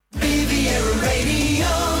Radio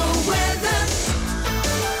weather.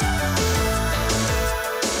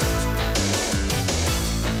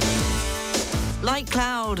 Light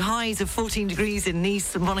cloud, highs of 14 degrees in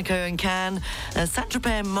Nice, Monaco and Cannes.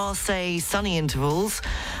 Saint-Tropez, Marseille, sunny intervals.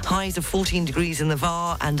 Highs of 14 degrees in the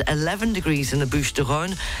Var and 11 degrees in the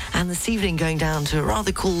Bouches-du-Rhône. And this evening going down to a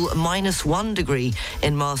rather cool -1 degree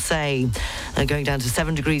in Marseille. Going down to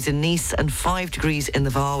 7 degrees in Nice and 5 degrees in the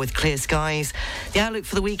Var with clear skies. The outlook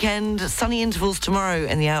for the weekend, sunny intervals tomorrow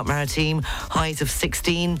in the Alpes-Maritimes, highs of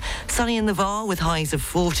 16. Sunny in the Var with highs of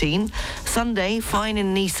 14. Sunday, fine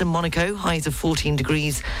in Nice and Monaco, highs of 14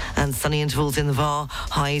 degrees, and sunny intervals in the Var,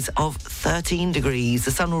 highs of 13 degrees.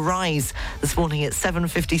 The sun will rise this morning at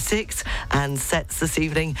 7:56 and sets this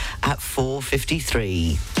evening at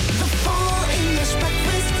 4:53. The Full English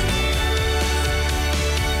Breakfast.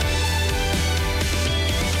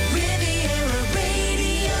 Riviera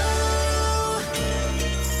Radio.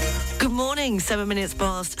 Good morning, 7 minutes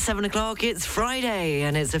past 7 o'clock. It's Friday,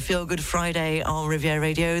 and it's a Feel Good Friday on Riviera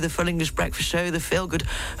Radio, the Full English Breakfast Show. The Feel Good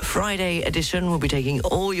Friday edition will be taking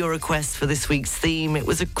all your requests for this week's theme. It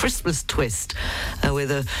was a Christmas twist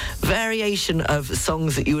with a variation of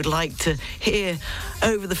songs that you would like to hear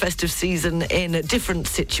over the festive season in different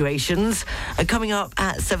situations. Coming up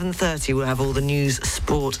at 7:30, we'll have all the news,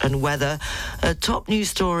 sport and weather. A top news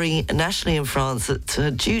story nationally in France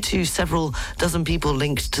that due to several dozen people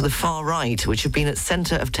linked to the far right, which have been at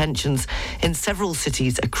centre of tensions in several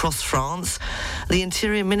cities across France, the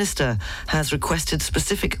Interior Minister has requested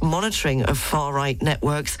specific monitoring of far-right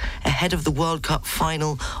networks ahead of the World Cup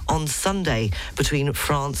final on Sunday between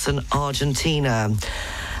France and Argentina.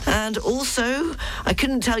 And also, I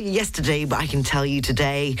couldn't tell you yesterday, but I can tell you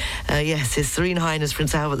today. Yes, His Serene Highness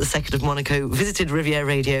Prince Albert II of Monaco visited Riviera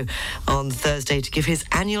Radio on Thursday to give his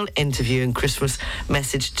annual interview and Christmas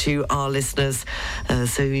message to our listeners.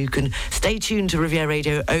 So you can stay tuned to Riviera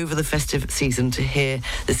Radio over the festive season to hear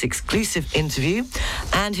this exclusive interview.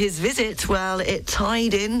 And his visit, well, it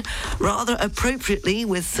tied in rather appropriately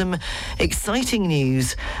with some exciting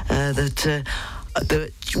news that...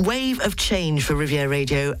 the wave of change for Riviera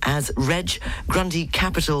Radio as Reg Grundy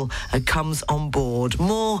Capital comes on board.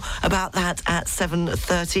 More about that at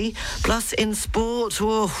 7:30. Plus, in sport,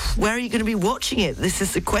 where are you going to be watching it? This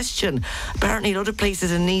is the question. Apparently, a lot of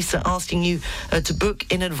places in Nice are asking you to book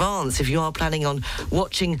in advance if you are planning on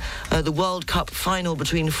watching the World Cup final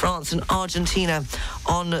between France and Argentina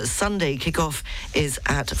on Sunday. Kickoff is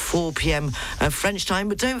at 4 p.m. French time.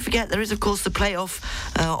 But don't forget, there is, of course, the playoff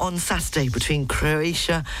on Saturday between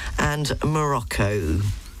Croatia and Morocco.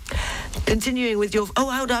 Continuing with your...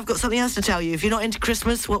 Oh, hold on, I've got something else to tell you. If you're not into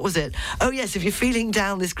Christmas, what was it? Oh, yes, if you're feeling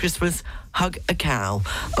down this Christmas, hug a cow.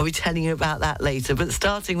 I'll be telling you about that later. But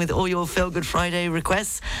starting with all your Feel Good Friday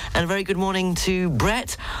requests, and a very good morning to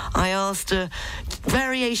Brett. I asked a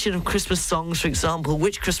variation of Christmas songs, for example,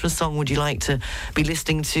 which Christmas song would you like to be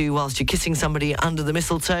listening to whilst you're kissing somebody under the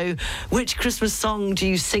mistletoe? Which Christmas song do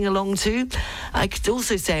you sing along to? I could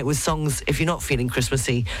also say it was songs, if you're not feeling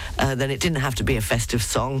Christmassy, then it didn't have to be a festive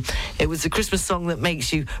song. It was the Christmas song that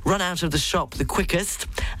makes you run out of the shop the quickest,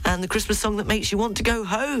 and the Christmas song that makes you want to go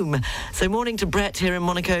home. So morning to Brett here in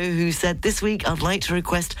Monaco, who said, this week I'd like to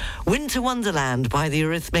request Winter Wonderland by the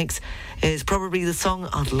Eurythmics. Is probably the song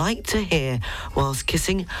I'd like to hear whilst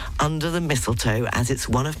kissing under the mistletoe, as it's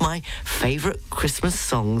one of my favourite Christmas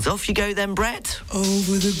songs. Off you go then, Brett.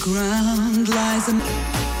 Over the ground lies a...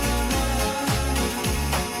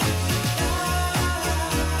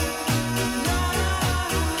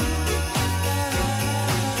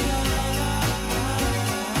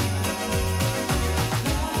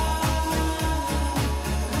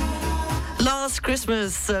 Last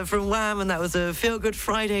Christmas from Wham, and that was a Feel Good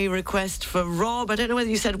Friday request for Rob. I don't know whether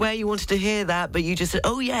you said where you wanted to hear that, but you just said,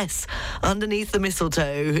 oh yes, underneath the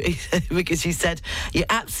mistletoe, because you said you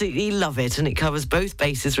absolutely love it, and it covers both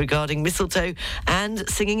bases regarding mistletoe and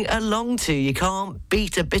singing along to. You can't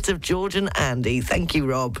beat a bit of George and Andy. Thank you,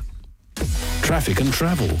 Rob. Traffic and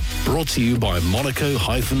travel, brought to you by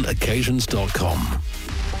Monaco-occasions.com.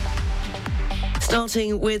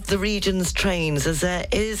 Starting with the region's trains, as there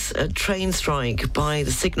is a train strike by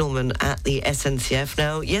the signalmen at the SNCF.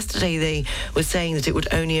 Now, yesterday they were saying that it would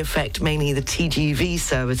only affect mainly the TGV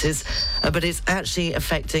services, but it's actually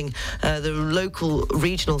affecting the local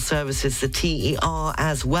regional services, the TER,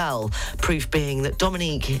 as well. Proof being that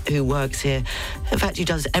Dominique, who works here, in fact, who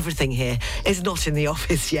does everything here, is not in the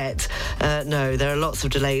office yet. No, there are lots of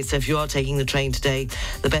delays, so if you are taking the train today,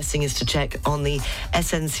 the best thing is to check on the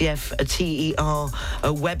SNCF TER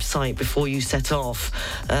our website before you set off.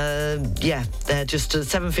 They're just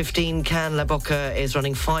 7:15. Cannes La Boca is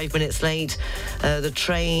running 5 minutes late. The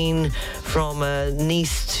train from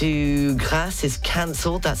Nice to Grasse is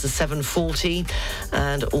cancelled. That's a 7:40,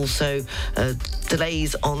 and also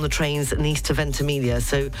delays on the trains Nice to Ventimiglia.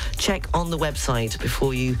 So check on the website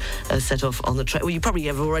before you set off on the train. Well,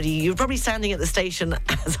 you're probably standing at the station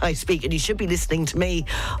as I speak, and you should be listening to me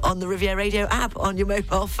on the Riviera Radio app on your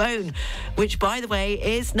mobile phone, which, by the way,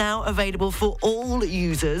 is now available for all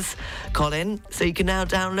users, Colin. So you can now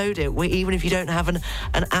download it. Even if you don't have an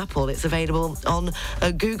Apple, it's available on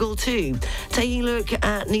Google too. Taking a look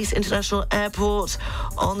at Nice International Airport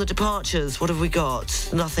on the departures. What have we got?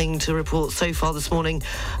 Nothing to report so far this morning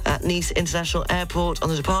at Nice International Airport on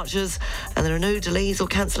the departures, and there are no delays or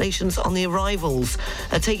cancellations on the arrivals.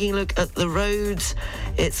 Taking a look at the roads,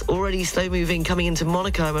 it's already slow moving coming into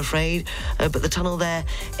Monaco, I'm afraid, but the tunnel there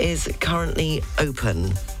is currently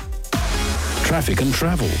open. Traffic and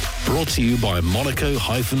travel, brought to you by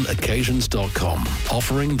Monaco-occasions.com,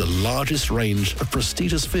 offering the largest range of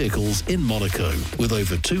prestigious vehicles in Monaco, with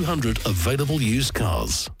over 200 available used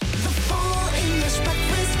cars. The Full English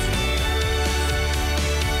Breakfast.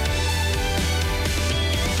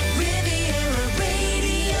 Riviera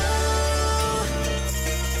Radio.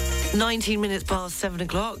 19 minutes past 7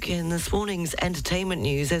 o'clock. In this morning's entertainment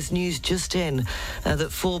news, there's news just in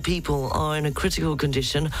that 4 people are in a critical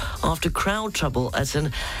condition after crowd trouble at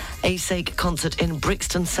an ASEC concert in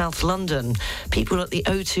Brixton, South London. People at the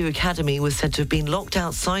O2 Academy were said to have been locked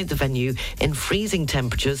outside the venue in freezing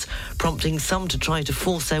temperatures, prompting some to try to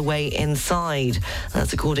force their way inside.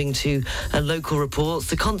 That's according to local reports.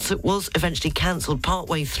 The concert was eventually cancelled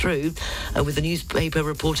partway through, with the newspaper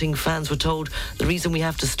reporting fans were told the reason we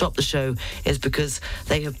have to stop the show is because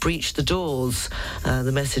they have breached the doors.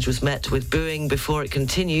 The message was met with booing before it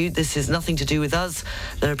continued. This is nothing to do with us.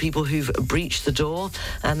 There are people who've breached the door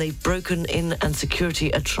and they've broken in, and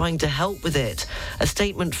security are trying to help with it. A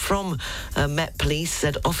statement from Met Police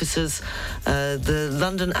said officers, the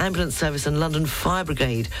London Ambulance Service and London Fire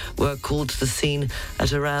Brigade were called to the scene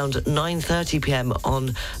at around 9:30 p.m.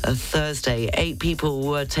 on Thursday. 8 people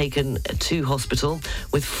were taken to hospital,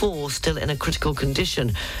 with 4 still in a critical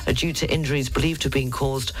condition due to injuries believed to have been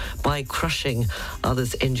caused by crushing.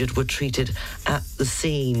 Others injured were treated at the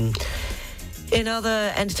scene. In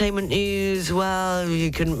other entertainment news, well,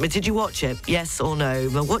 did you watch it? Yes or no?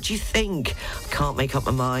 Well, what do you think? I can't make up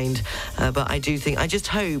my mind, but I just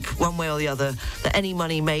hope, one way or the other, that any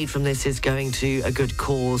money made from this is going to a good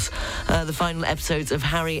cause. The final episodes of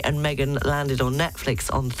Harry and Meghan landed on Netflix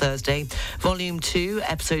on Thursday. Volume 2,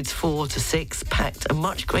 episodes 4 to 6, packed a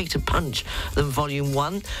much greater punch than Volume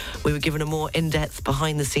 1. We were given a more in-depth,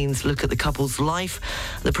 behind-the-scenes look at the couple's life.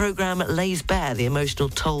 The programme lays bare the emotional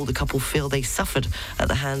toll the couple feel they suffered at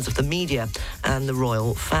the hands of the media and the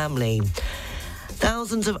royal family.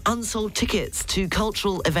 Thousands of unsold tickets to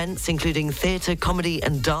cultural events, including theatre, comedy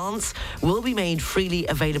and dance, will be made freely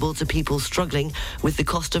available to people struggling with the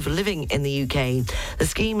cost of living in the UK. The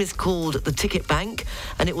scheme is called the Ticket Bank,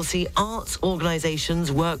 and it will see arts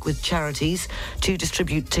organisations work with charities to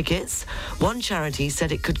distribute tickets. One charity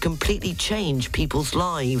said it could completely change people's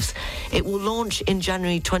lives. It will launch in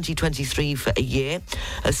January 2023 for a year.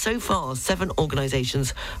 So far, 7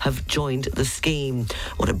 organisations have joined the scheme.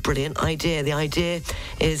 What a brilliant idea. The idea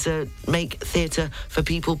is make theatre for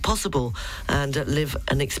people possible and live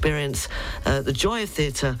and experience the joy of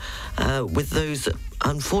theatre with those that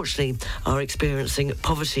unfortunately are experiencing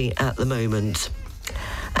poverty at the moment.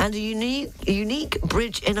 And a unique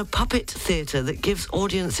bridge in a puppet theatre that gives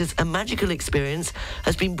audiences a magical experience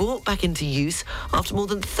has been brought back into use after more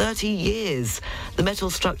than 30 years. The metal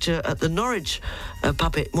structure at the Norwich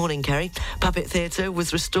Puppet Theatre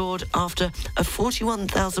was restored after a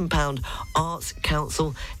 £41,000 Arts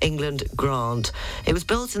Council England grant. It was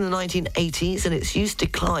built in the 1980s and its use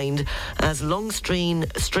declined as long string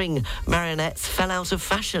marionettes fell out of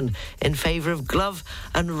fashion in favour of glove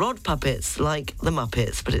and rod puppets like the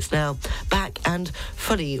Muppets, but it's now back and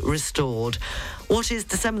fully restored. What is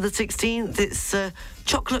December the 16th? It's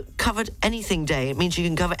Chocolate-Covered Anything Day. It means you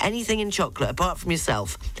can cover anything in chocolate apart from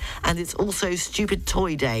yourself. And it's also Stupid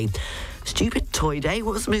Toy Day. Stupid Toy Day?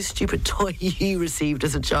 What was the most stupid toy you received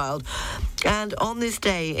as a child? And on this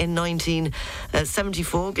day in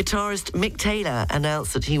 1974, guitarist Mick Taylor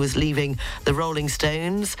announced that he was leaving the Rolling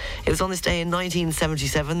Stones. It was on this day in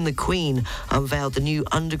 1977 the Queen unveiled the new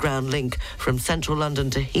underground link from central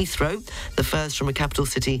London to Heathrow, the first from a capital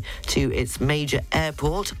city to its major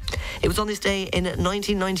airport. It was on this day in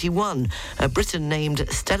 1991 Britain named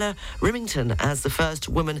Stella Rimington as the first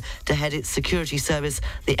woman to head its security service,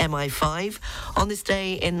 the MI5. On this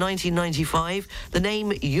day in 1995, the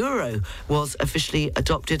name euro was officially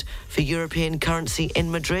adopted for European currency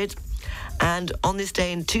in Madrid. And on this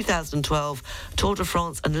day in 2012, Tour de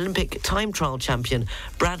France and Olympic time trial champion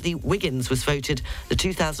Bradley Wiggins was voted the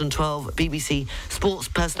 2012 BBC Sports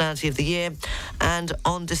Personality of the Year. And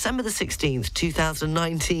on December the 16th,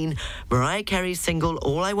 2019, Mariah Carey's single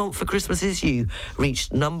All I Want for Christmas Is You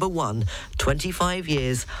reached number 1 25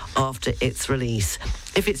 years after its release.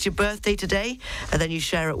 If it's your birthday today, and then you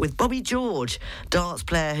share it with Bobby George, darts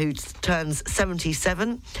player who turns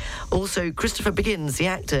 77. Also, Christopher Biggins, the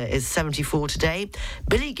actor, is 74 today.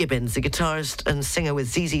 Billy Gibbons, the guitarist and singer with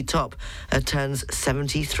ZZ Top, turns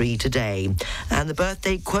 73 today. And the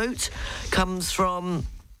birthday quote comes from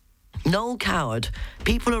Noel Coward.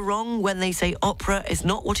 People are wrong when they say opera is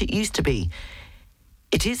not what it used to be.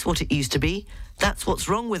 It is what it used to be. That's what's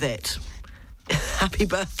wrong with it. Happy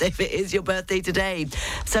birthday if it is your birthday today.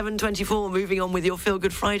 7:24, moving on with your Feel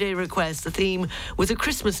Good Friday request. The theme was a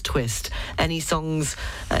Christmas twist. Any songs,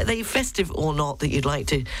 they festive or not, that you'd like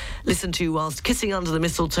to listen to whilst kissing under the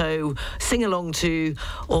mistletoe, sing along to,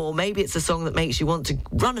 or maybe it's a song that makes you want to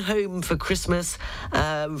run home for Christmas.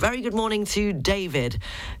 Very good morning to David,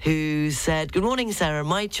 who said, "Good morning, Sarah.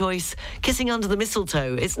 My choice, Kissing Under the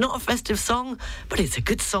Mistletoe. It's not a festive song, but it's a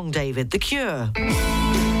good song, David. The Cure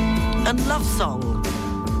and Love Song."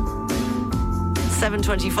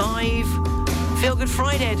 7:25, Feel Good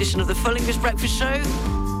Friday edition of the Full English Breakfast Show.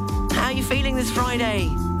 How are you feeling this Friday?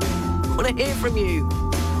 Want to hear from you.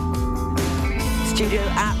 Studio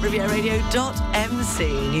at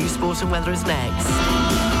rivieradio.mc. News, sport and weather is next.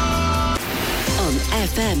 On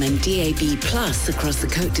FM and DAB Plus across the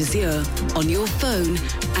Côte d'Azur, on your phone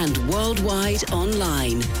and worldwide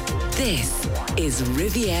online. This is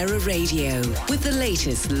Riviera Radio with the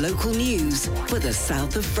latest local news for the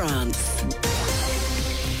south of France.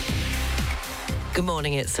 Good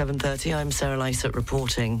morning, it's 7:30. I'm Sarah Lysett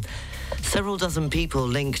reporting. Several dozen people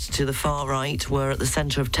linked to the far right were at the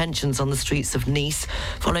centre of tensions on the streets of Nice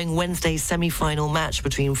following Wednesday's semi-final match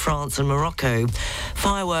between France and Morocco.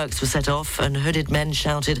 Fireworks were set off and hooded men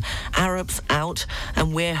shouted, "Arabs out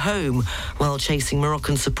and we're home," while chasing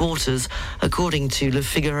Moroccan supporters, according to Le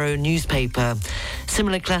Figaro newspaper.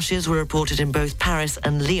 Similar clashes were reported in both Paris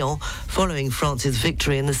and Lyon following France's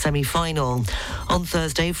victory in the semi-final. On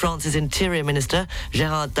Thursday, France's Interior Minister,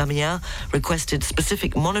 Gérald Darmanin, requested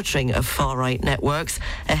specific monitoring of far-right networks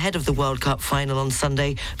ahead of the World Cup final on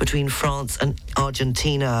Sunday between France and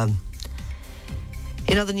Argentina.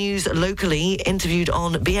 In other news, locally, interviewed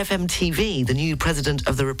on BFM TV, the new president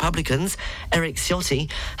of the Republicans, Eric Ciotti,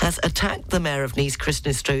 has attacked the mayor of Nice,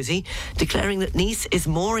 Christian Estrosi, declaring that Nice is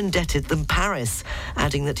more indebted than Paris,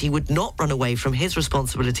 adding that he would not run away from his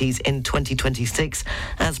responsibilities in 2026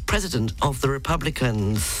 as president of the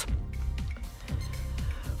Republicans.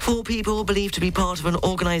 4 people believed to be part of an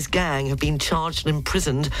organised gang have been charged and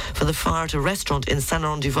imprisoned for the fire at a restaurant in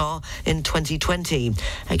Saint-Laurent-du-Var in 2020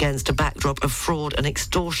 against a backdrop of fraud and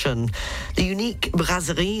extortion. The Unique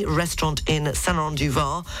Brasserie restaurant in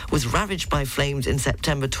Saint-Laurent-du-Var was ravaged by flames in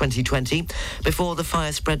September 2020 before the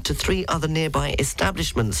fire spread to 3 other nearby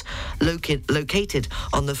establishments located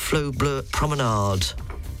on the Flot Bleu promenade.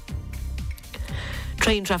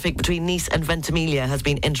 Train traffic between Nice and Ventimiglia has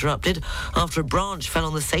been interrupted after a branch fell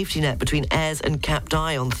on the safety net between Aires and Cap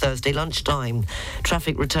d'Aille on Thursday lunchtime.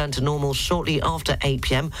 Traffic returned to normal shortly after 8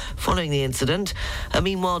 p.m. following the incident.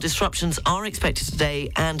 Meanwhile, disruptions are expected today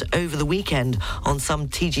and over the weekend on some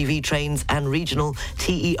TGV trains and regional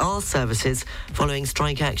TER services following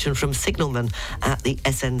strike action from signalmen at the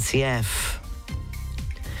SNCF.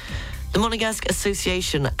 The Monegasque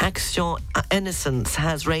Association Action Innocence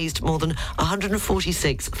has raised more than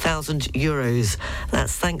 €146,000.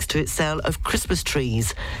 That's thanks to its sale of Christmas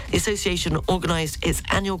trees. The association organised its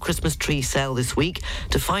annual Christmas tree sale this week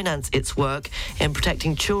to finance its work in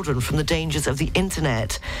protecting children from the dangers of the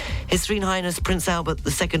internet. His Serene Highness Prince Albert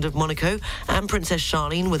II of Monaco and Princess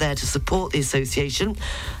Charlene were there to support the association.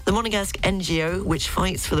 The Monegasque NGO, which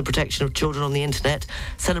fights for the protection of children on the internet,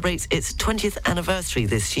 celebrates its 20th anniversary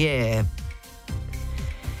this year.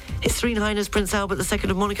 His Serene Highness Prince Albert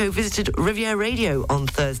II of Monaco visited Riviera Radio on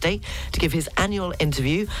Thursday to give his annual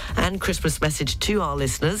interview and Christmas message to our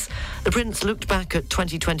listeners. The Prince looked back at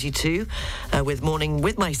 2022 with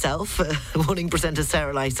myself, morning presenter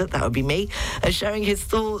Sarah Lysett, that would be me, sharing his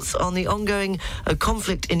thoughts on the ongoing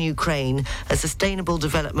conflict in Ukraine, a sustainable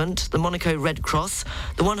development, the Monaco Red Cross,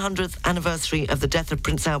 the 100th anniversary of the death of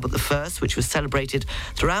Prince Albert I, which was celebrated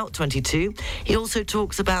throughout 22. He also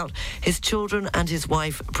talks about his children and his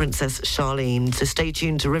wife, Princess Charlene. So stay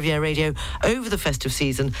tuned to Riviera Radio over the festive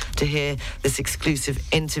season to hear this exclusive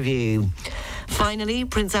interview. Finally,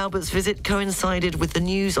 Prince Albert's visit coincided with the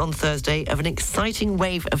news on Thursday of an exciting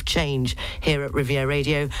wave of change here at Riviera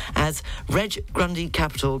Radio as Reg Grundy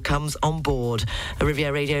Capital comes on board.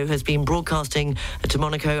 Riviera Radio has been broadcasting to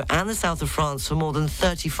Monaco and the south of France for more than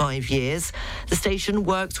 35 years. The station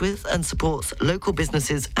works with and supports local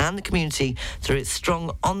businesses and the community through its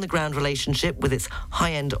strong on-the-ground relationship with its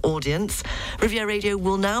high-end audience. Riviera Radio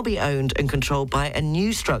will now be owned and controlled by a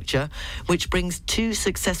new structure which brings two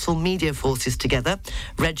successful media forces together,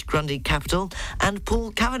 Reg Grundy Capital and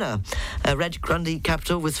Paul Kavanagh. Reg Grundy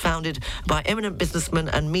Capital was founded by eminent businessman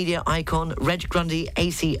and media icon Reg Grundy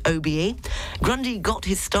ACOBE. Grundy got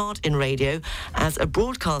his start in radio as a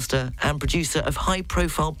broadcaster and producer of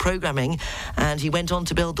high-profile programming, and he went on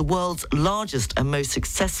to build the world's largest and most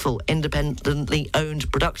successful independently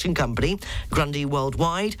owned production company, Grundy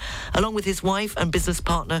Worldwide. Along with his wife and business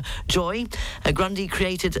partner Joy, Grundy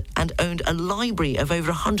created and owned a library of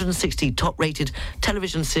over 160 top-rated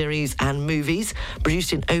television series and movies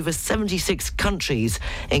produced in over 76 countries,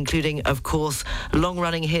 including, of course,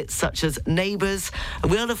 long-running hits such as Neighbours,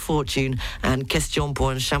 Wheel of Fortune and Question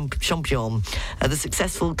pour un champion. The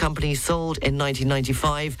successful company sold in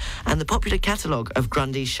 1995, and the popular catalogue of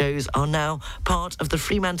Grundy shows are now part of the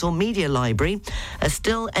Fremantle Media Library,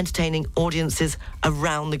 still entertaining audiences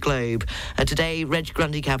around the globe. Today, Reg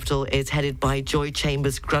Grundy Capital is headed by Joy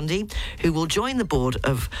Chambers Grundy, who will join the board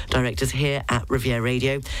of directors here at Riviera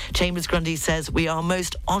Radio. Chambers Grundy says, "We are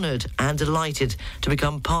most honoured and delighted to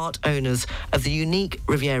become part owners of the unique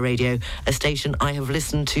Riviera Radio, a station I have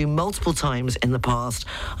listened to multiple times in the past.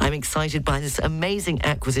 I'm excited by this amazing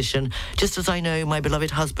acquisition, just as I know my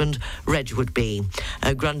beloved husband Reg would be."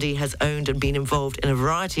 Grundy has owned and been involved in a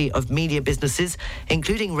variety of media businesses,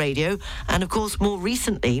 including radio, and of course more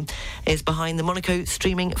recently is behind the Monaco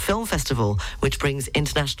Streaming Film Festival, which brings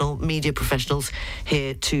international media professionals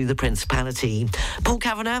here to the Principality. Paul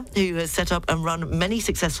Kavanagh, who has set up and run many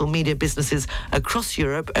successful media businesses across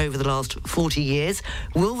Europe over the last 40 years,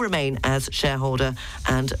 will remain as shareholder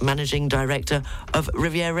and managing director of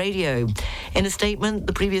Riviera Radio. In a statement,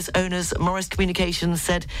 the previous owners, Morris Communications,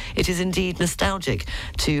 said, "It is indeed nostalgic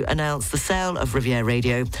to announce the sale of Riviera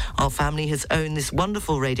Radio. Our family has owned this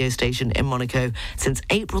wonderful radio station in Monaco since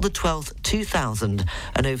April the 12th, 2000,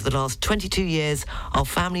 and over the last 22 years, our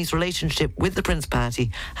family's relationship with the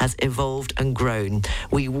Principality has evolved and grown.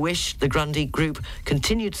 We wish the Grundy Group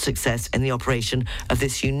continued success in the operation of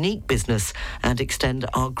this unique business and extend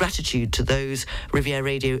our gratitude to those Riviera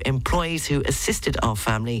Radio employees who assisted our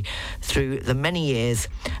family through the many years,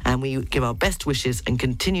 and we give our best wishes and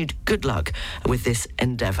continued good luck with this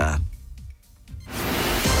endeavour."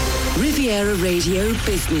 Riviera Radio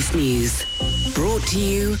Business News, brought to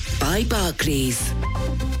you by Barclays.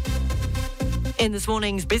 In this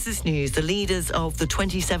morning's business news, the leaders of the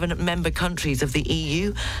 27 member countries of the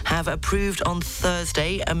EU have approved on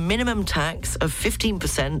Thursday a minimum tax of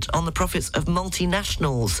 15% on the profits of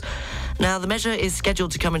multinationals. Now, the measure is scheduled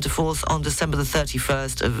to come into force on December the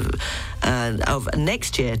 31st of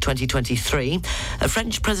next year, 2023.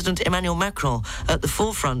 French President Emmanuel Macron, at the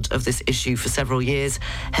forefront of this issue for several years,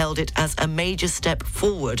 hailed it as a major step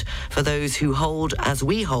forward for those who hold, as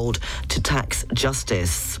we hold, to tax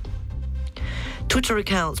justice. Twitter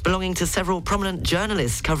accounts belonging to several prominent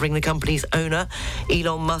journalists covering the company's owner,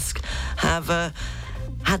 Elon Musk, have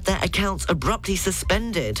had their accounts abruptly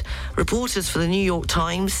suspended. Reporters for the New York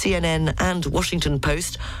Times, CNN and Washington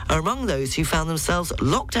Post are among those who found themselves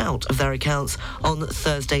locked out of their accounts on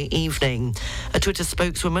Thursday evening. A Twitter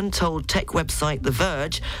spokeswoman told tech website The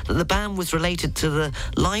Verge that the ban was related to the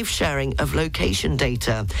live sharing of location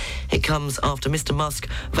data. It comes after Mr. Musk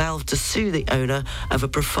vowed to sue the owner of a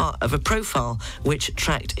profile which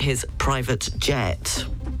tracked his private jet.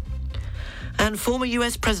 And former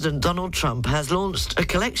US President Donald Trump has launched a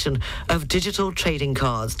collection of digital trading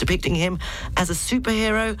cards depicting him as a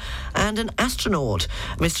superhero and an astronaut.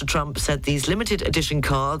 Mr. Trump said these limited edition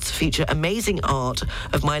cards feature amazing art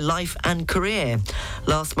of my life and career.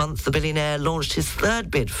 Last month, the billionaire launched his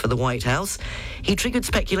third bid for the White House. He triggered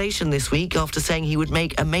speculation this week after saying he would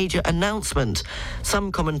make a major announcement.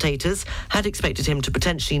 Some commentators had expected him to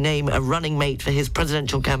potentially name a running mate for his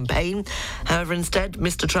presidential campaign. However, instead,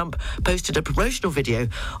 Mr. Trump posted a promotional video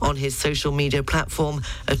on his social media platform,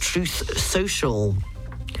 Truth Social.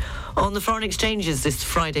 On the foreign exchanges this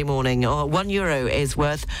Friday morning, €1 is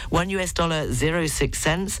worth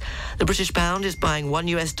 $1.06. The British pound is buying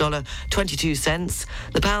 $1.22.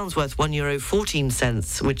 The pound's worth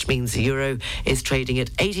 €1.14, which means the euro is trading at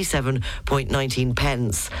 87.19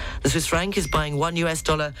 pence. The Swiss franc is buying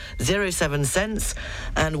 $1.07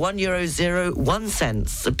 and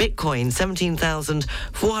 €1.01. The Bitcoin,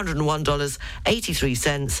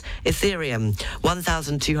 $17,401.83. Ethereum,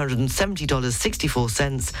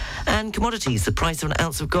 $1,270.64. And commodities, the price of an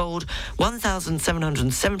ounce of gold,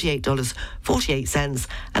 $1,778.48,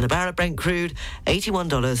 and a barrel of Brent crude,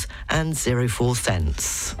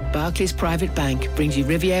 $81.04. Barclays Private Bank brings you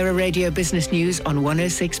Riviera Radio Business News on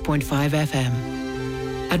 106.5 FM.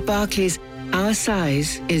 At Barclays, our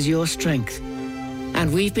size is your strength.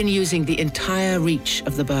 And we've been using the entire reach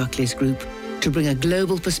of the Barclays Group to bring a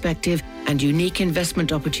global perspective and unique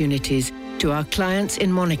investment opportunities to our clients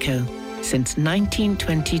in Monaco since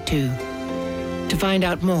 1922. To find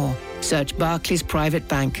out more, search Barclays Private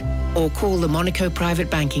Bank or call the Monaco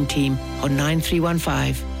Private Banking Team on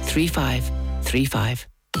 9315 3535.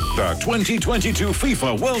 The 2022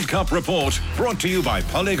 FIFA World Cup report brought to you by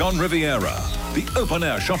Polygon Riviera, the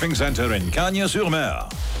open-air shopping centre in Cagnes-sur-Mer.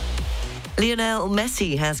 Lionel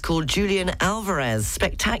Messi has called Julian Alvarez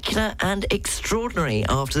spectacular and extraordinary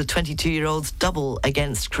after the 22-year-old's double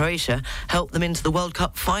against Croatia helped them into the World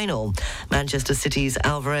Cup final. Manchester City's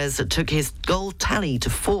Alvarez took his goal tally to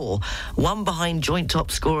 4, one behind joint top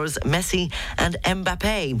scorers Messi and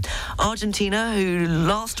Mbappe. Argentina, who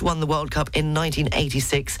last won the World Cup in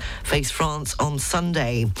 1986, face France on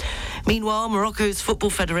Sunday. Meanwhile, Morocco's Football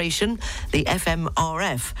Federation, the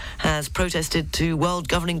FMRF, has protested to world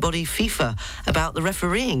governing body FIFA about the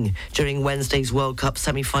refereeing during Wednesday's World Cup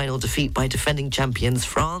semi-final defeat by defending champions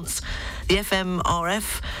France. The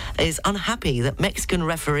FMRF is unhappy that Mexican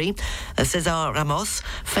referee Cesar Ramos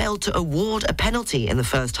failed to award a penalty in the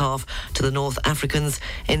first half to the North Africans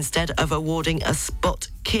instead of awarding a spot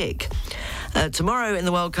kick. Tomorrow in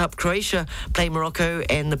the World Cup, Croatia play Morocco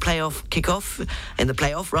in the playoff kickoff.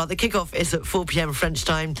 Kickoff is at 4 p.m. French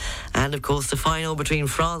time, and of course the final between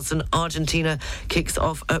France and Argentina kicks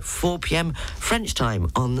off at 4 p.m. French time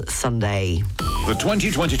on Sunday. The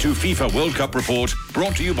 2022 FIFA World Cup report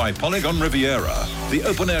brought to you by Polygon Riviera, the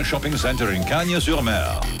open-air shopping centre in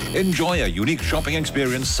Cagnes-sur-Mer. Enjoy a unique shopping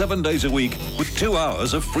experience 7 days a week with 2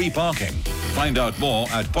 hours of free parking. Find out more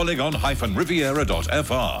at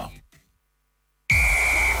polygon-riviera.fr.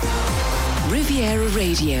 Riviera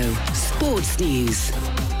Radio Sports News.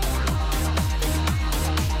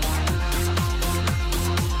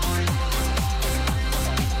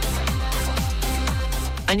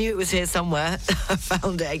 I knew it was here somewhere. I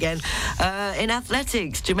found it again. In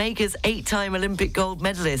athletics, Jamaica's 8-time Olympic gold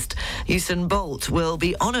medalist Usain Bolt will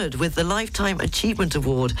be honoured with the Lifetime Achievement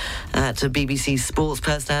Award at BBC's Sports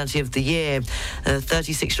Personality of the Year.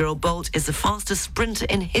 36-year-old Bolt is the fastest sprinter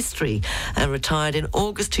in history and retired in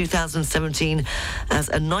August 2017 as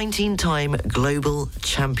a 19-time global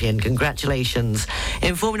champion. Congratulations.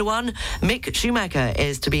 In Formula One, Mick Schumacher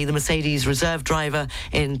is to be the Mercedes reserve driver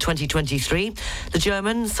in 2023. The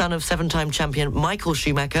German, son of 7-time champion Michael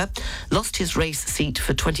Schumacher, lost his race seat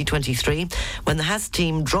for 2023 when the Haas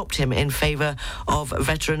team dropped him in favour of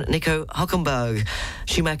veteran Nico Hülkenberg.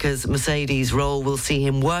 Schumacher's Mercedes role will see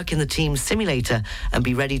him work in the team's simulator and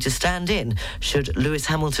be ready to stand in should Lewis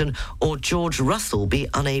Hamilton or George Russell be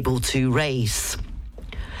unable to race.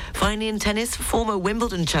 Finally, in tennis, former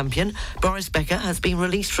Wimbledon champion Boris Becker has been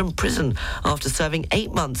released from prison after serving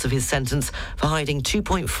 8 months of his sentence for hiding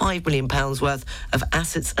 £2.5 million worth of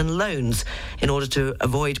assets and loans in order to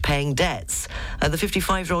avoid paying debts. The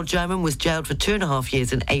 55-year-old German was jailed for 2.5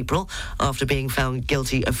 years in April after being found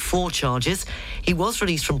guilty of 4 charges. He was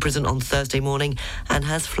released from prison on Thursday morning and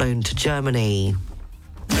has flown to Germany.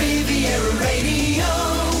 Riviera Radio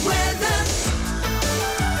weather.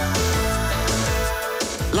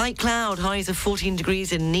 Light cloud, highs of 14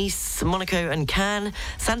 degrees in Nice, Monaco and Cannes.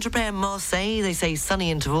 Saint-Tropez and Marseille, they say sunny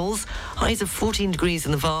intervals. Highs of 14 degrees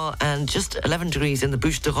in the Var and just 11 degrees in the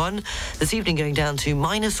Bouches-du-Rhône. This evening going down to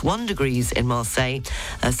 -1 degrees in Marseille,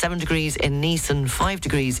 7 degrees in Nice and 5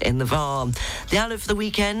 degrees in the Var. The outlook for the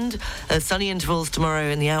weekend, sunny intervals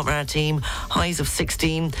tomorrow in the Outmaritime, highs of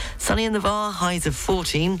 16. Sunny in the Var, highs of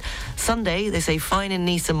 14. Sunday, they say fine in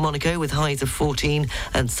Nice and Monaco with highs of 14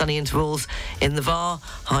 and sunny intervals in the Var,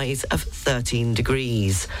 highs of 13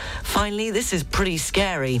 degrees. Finally, this is pretty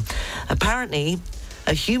scary. Apparently,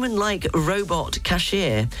 A human-like robot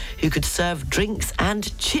cashier who could serve drinks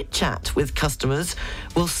and chit-chat with customers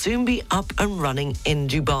will soon be up and running in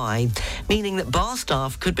Dubai, meaning that bar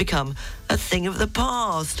staff could become a thing of the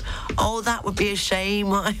past. Oh, that would be a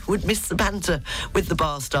shame. I would miss the banter with the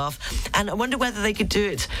bar staff. And I wonder whether they could do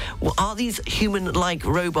it. Well, are these human-like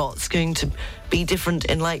robots going to be different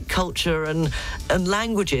in like culture and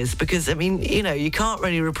languages? Because, I mean, you know, you can't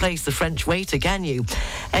really replace the French waiter, can you?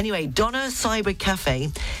 Anyway, Donna Cyber Cafe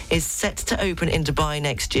is set to open in Dubai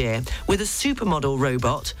next year with a supermodel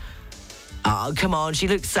robot. Oh, come on, she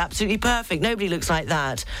looks absolutely perfect. Nobody looks like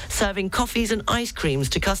that. Serving coffees and ice creams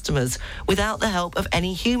to customers without the help of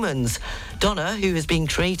any humans. Donna, who has been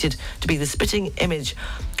created to be the spitting image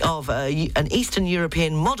of an Eastern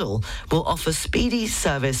European model, will offer speedy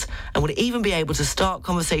service and will even be able to start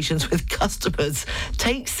conversations with customers,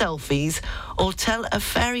 take selfies, or tell a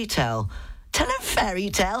fairy tale. Tell a fairy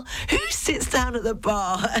tale? Who sits down at the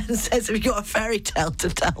bar and says, have you got a fairy tale to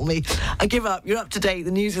tell me? I give up. You're up to date.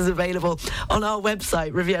 The news is available on our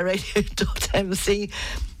website, rivieradio.mc.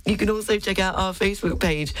 You can also check out our Facebook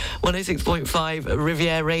page, 106.5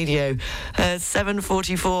 Riviera Radio.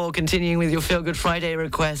 7:44, continuing with your Feel Good Friday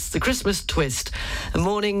requests, the Christmas twist. A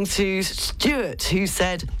morning to Stuart, who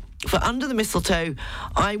said, for Under the Mistletoe,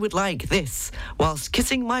 I would like this whilst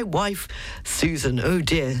kissing my wife, Susan. Oh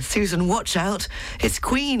dear, Susan, watch out. It's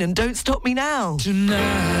Queen and Don't Stop Me Now. Tonight,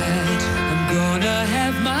 I'm gonna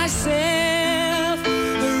have myself a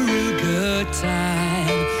real good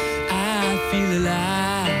time. I feel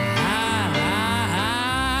alive.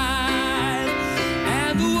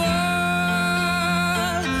 And the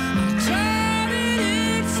world, I'm turning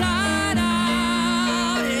inside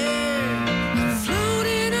out. Yeah. I'm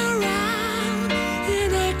floating around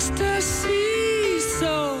in ecstasy.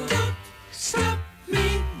 So don't stop me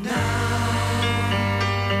now.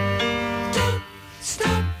 Don't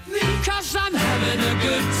stop me. 'Cause I'm having a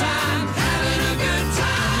good time, having a good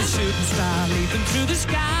time. I'm a shooting star leaping through the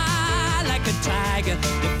sky like a tiger,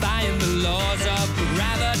 defying the laws of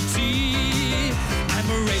gravity. I'm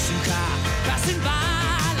a racing car passing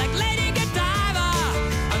by like Lady Godiva.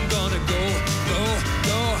 I'm gonna go, go,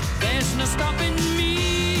 go. There's no stopping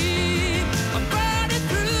me. I'm burning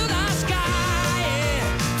through the sky,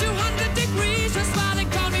 yeah. 200 degrees, that's why they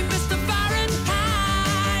call me Mr.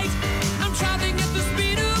 Fahrenheit. I'm traveling at the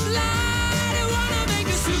speed of light. I wanna make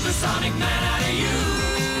a supersonic man out of you.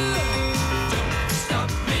 Don't stop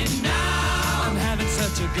me now. I'm having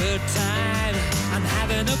such a good time. I'm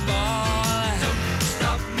having a ball. Don't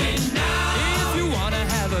stop me now. If you wanna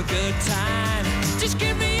have a good time, just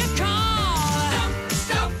give me a call. Don't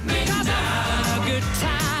stop me 'cause now. I'm having a good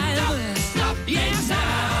time. Don't stop me yes, now. I'm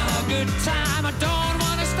having a good time. I don't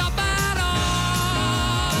wanna stop at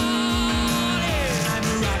all. Yeah. I'm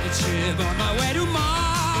a rocket ship on my way to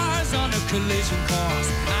Mars on a collision course.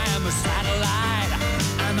 I am a satellite.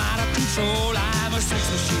 I'm out of control. I'm a sex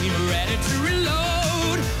machine ready to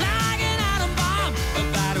reload. Like an atom bomb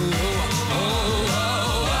about to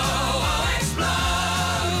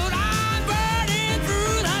explode. I'm burning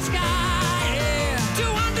through the sky. Yeah.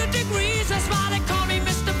 200 degrees, that's why they call me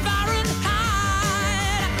Mr.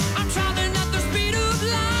 Fahrenheit. I'm traveling at the speed of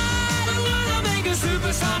light. I wanna make a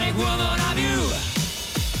supersonic woman of you.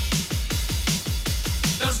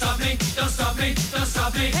 Don't stop me, don't stop me, don't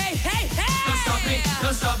stop me. Hey, hey, hey! Don't stop me,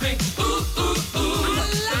 don't stop me. Ooh, ooh, ooh.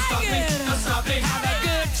 Don't stop me, don't stop me. Have a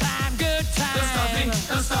good time, good time. Don't stop me,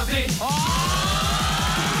 don't stop me.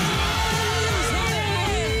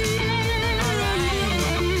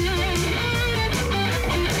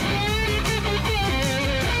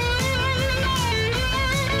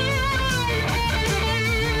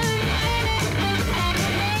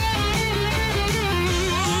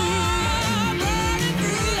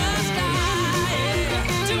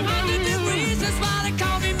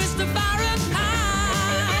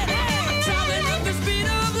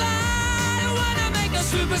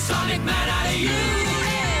 Supersonic man out of you.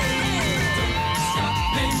 Don't stop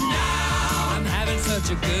me now. I'm having such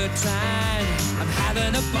a good time. I'm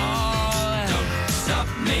having a ball. Don't stop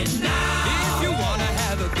me now. If you wanna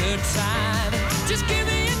have a good time, just give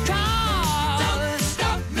me a call. Don't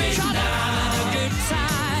stop me now. I'm having a good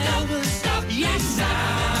time. Don't stop yes, me now. I'm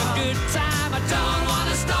having a good time. I don't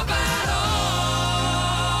wanna stop at all.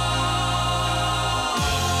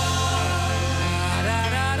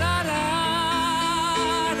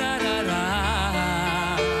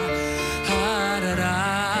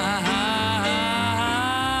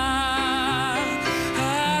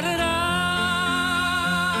 Da, da, da.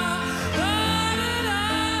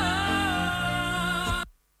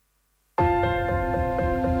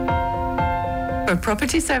 For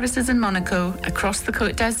property services in Monaco, across the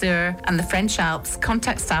Côte d'Azur and the French Alps,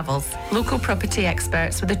 contact Savills, local property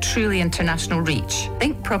experts with a truly international reach.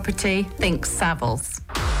 Think property, think Savills.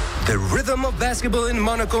 The rhythm of basketball in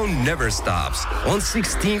Monaco never stops. On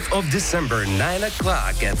 16th of December, 9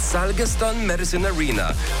 o'clock at Salle Gaston Medicine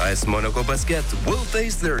Arena, AS Monaco Basket will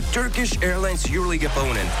face their Turkish Airlines EuroLeague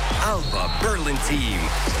opponent, Alba Berlin team.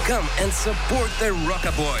 Come and support the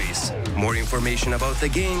Rocca Boys. More information about the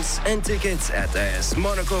games and tickets at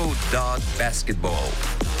asmonaco.basketball.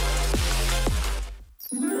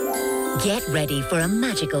 Get ready for a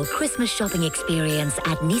magical Christmas shopping experience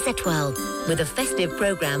at Nice Étoile with a festive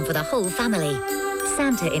program for the whole family.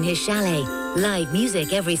 Santa in his chalet, live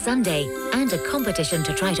music every Sunday, and a competition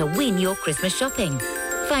to try to win your Christmas shopping.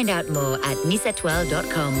 Find out more at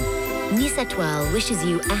niceetoile.com. Nice Étoile wishes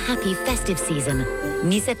you a happy festive season.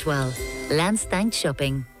 Nice Étoile, Lance thanked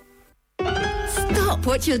shopping. Stop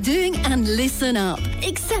what you're doing and listen up.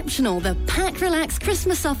 Exceptional, the Pack Relax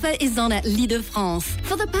Christmas offer is on at L'Île-de-France.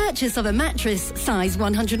 For the purchase of a mattress, size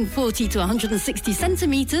 140 to 160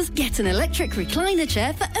 centimetres, get an electric recliner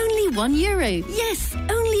chair for only €1. Yes,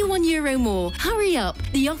 only €1 more. Hurry up.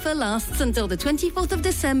 The offer lasts until the 24th of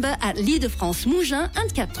December at L'Île-de-France Mougins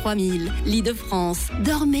and Cap 3000. L'Île-de-France.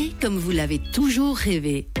 Dormez comme vous l'avez toujours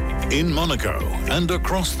rêvé. In Monaco and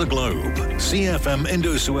across the globe, CFM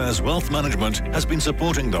Indo-Suez Wealth Management has been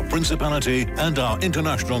supporting the Principality and our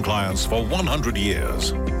international clients for 100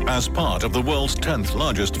 years. As part of the world's 10th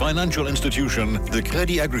largest financial institution, the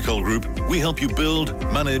Crédit Agricole Group, we help you build,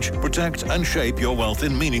 manage, protect and shape your wealth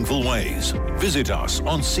in meaningful ways. Visit us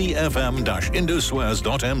on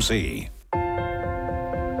cfm-indosuez.mc.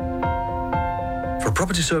 For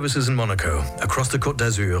property services in Monaco, across the Côte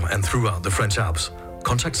d'Azur and throughout the French Alps,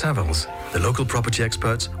 contact Savills, the local property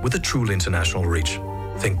experts with a truly international reach.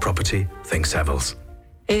 Think property, think Savills.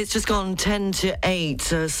 It's just gone 10 to 8.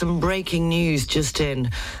 Some breaking news just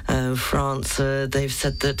in France. They've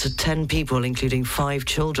said that 10 people, including 5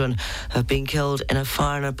 children, have been killed in a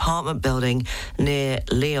fire in an apartment building near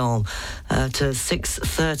Lyon. At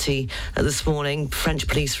 6:30 this morning, French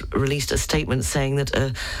police released a statement saying that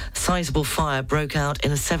a sizable fire broke out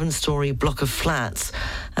in a 7-storey block of flats,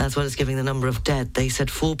 as well as giving the number of dead. They said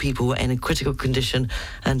 4 people were in a critical condition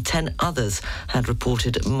and 10 others had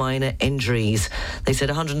reported minor injuries. They said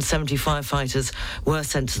 170 firefighters were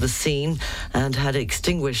sent to the scene and had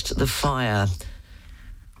extinguished the fire.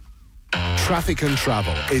 Traffic and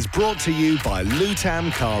Travel is brought to you by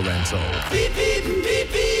Lutam Car Rental. Beep, beep,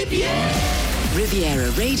 beep, beep, yeah.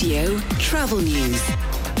 Riviera Radio Travel News.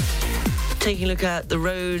 Taking a look at the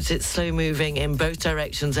roads, it's slow moving in both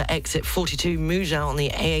directions at exit 42 Mougins on the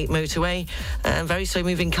A8 motorway, and very slow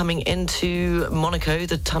moving coming into Monaco.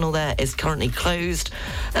 The tunnel there is currently closed,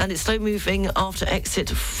 and it's slow moving after exit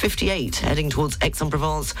 58 heading towards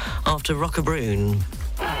Aix-en-Provence after Roquebrune.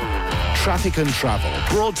 Traffic and Travel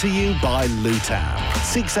brought to you by Lutam.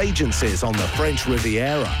 6 agencies on the French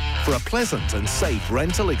Riviera for a pleasant and safe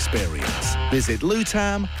rental experience. Visit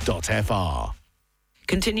lutam.fr.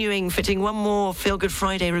 Continuing, fitting one more Feel Good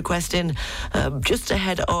Friday request in just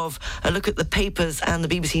ahead of a look at the papers and the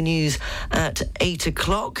BBC News at 8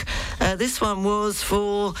 o'clock. This one was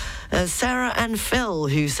for Sarah and Phil,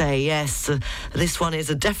 who say yes, this one is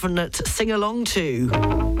a definite sing-along to.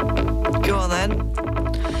 Go on then.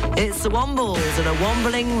 It's the Wombles and a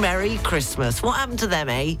Wombling Merry Christmas. What happened to them,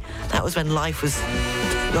 eh? That was when life was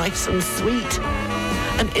nice and sweet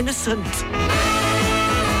and innocent.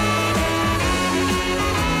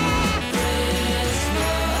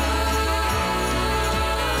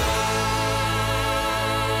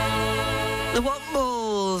 The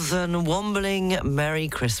Wombles and Wombling Merry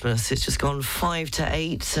Christmas. It's just gone 5 to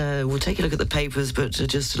 8. We'll take a look at the papers, but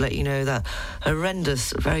just to let you know that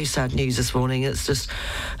horrendous, very sad news this morning. It's just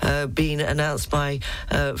been announced by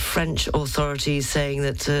French authorities saying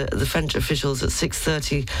that the French officials at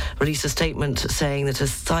 6:30 released a statement saying that a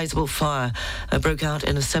sizable fire broke out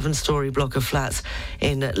in a 7-storey block of flats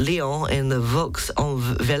in Lyon in the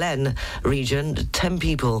Vaux-en-Velin region. 10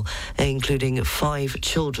 people, including 5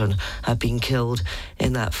 children, have been killed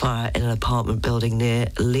in that fire in an apartment building near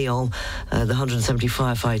Lyon. The 170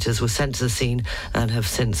 firefighters were sent to the scene and have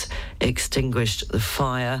since extinguished the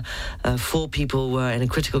fire. 4 people were in a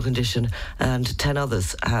critical condition and 10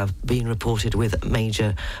 others have been reported with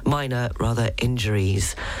minor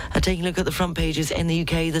injuries. Taking a look at the front pages in the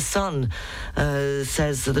UK, The Sun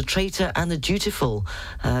says that The Traitor and the Dutiful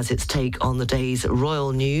has its take on the day's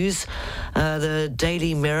royal news. The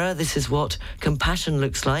Daily Mirror, this is what compassion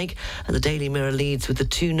looks like. The Daily Mirror leads with the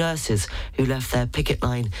 2 nurses who left their picket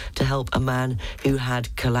line to help a man who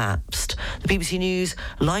had collapsed. The BBC News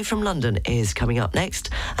live from London is coming up next,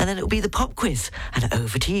 and then it will be the pop quiz. And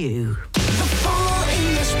over to you.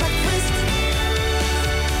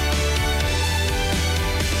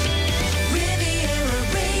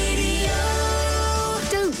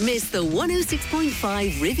 Miss the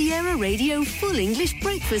 106.5 Riviera Radio Full English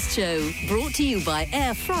Breakfast Show, brought to you by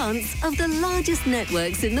Air France of the largest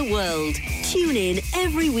networks in the world. Tune in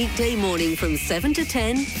every weekday morning from 7 to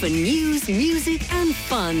 10 for news, music and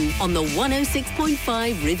fun on the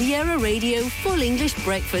 106.5 Riviera Radio Full English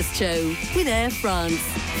Breakfast Show with Air France.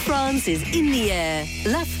 France is in the air.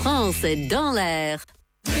 La France est dans l'air.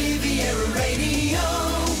 Riviera Radio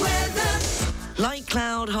weather. Light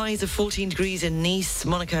cloud, highs of 14 degrees in Nice,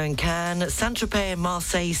 Monaco and Cannes. Saint-Tropez and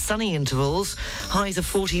Marseille, sunny intervals. Highs of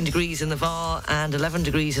 14 degrees in the Var and 11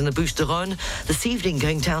 degrees in the Bouches-du-Rhône. This evening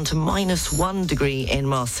going down to -1 degree in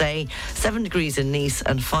Marseille, 7 degrees in Nice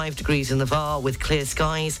and 5 degrees in the Var with clear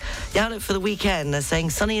skies. The outlook for the weekend, they're saying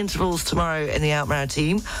sunny intervals tomorrow in the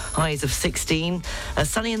Alpes-Maritimes, highs of 16.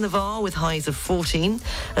 Sunny in the Var with highs of 14.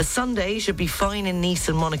 Sunday should be fine in Nice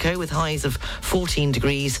and Monaco with highs of 14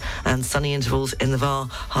 degrees and sunny intervals in the Var,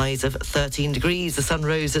 highs of 13 degrees. The sun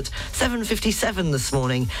rose at 7:57 this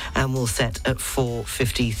morning and will set at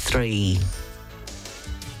 4:53.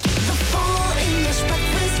 The Full English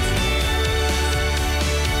Breakfast.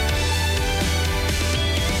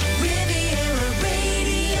 Riviera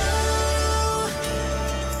Radio.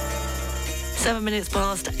 7 minutes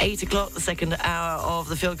past 8 o'clock, the second hour of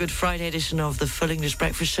the Feel Good Friday edition of the Full English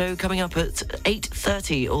Breakfast Show. Coming up at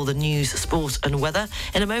 8:30, all the news, sport and weather.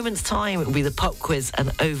 In a moment's time, it will be the pop quiz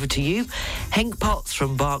and over to you. Henk Potts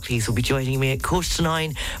from Barclays will be joining me at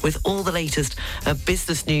 9:15 with all the latest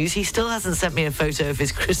business news. He still hasn't sent me a photo of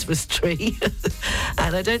his Christmas tree.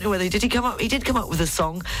 And I don't know whether he did come up with a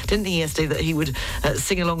song, didn't he, yesterday, that he would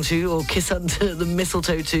sing along to or kiss under the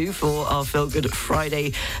mistletoe to for our Feel Good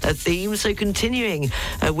Friday theme. So continuing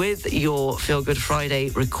with your Feel Good Friday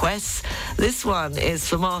requests. This one is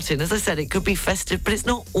for Martin. As I said, it could be festive, but it's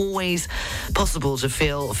not always possible to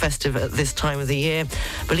feel festive at this time of the year.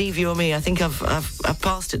 Believe you or me, I think I've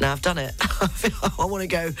passed it now. I've done it. I want to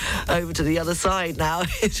go over to the other side now.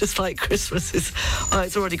 It's just like Christmas is,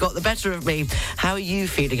 it's already got the better of me. How are you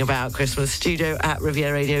feeling about Christmas?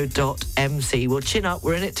 studio@rivieradio.mc. We'll chin up.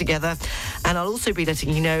 We're in it together. And I'll also be letting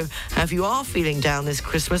you know how if you are feeling down this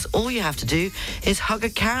Christmas, all you have to do is hug a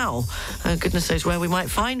cow. Goodness knows where we might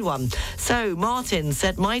find one. So Martin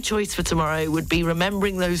said my choice for tomorrow would be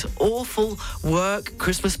remembering those awful work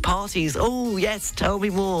Christmas parties. Oh yes, tell me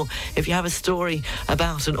more. If you have a story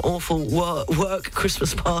about an awful work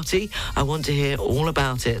Christmas party, I want to hear all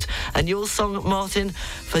about it. And your song, Martin,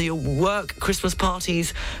 for your work Christmas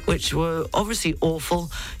parties, which were obviously awful,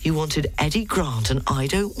 you wanted Eddie Grant and I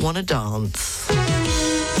Don't Wanna Dance.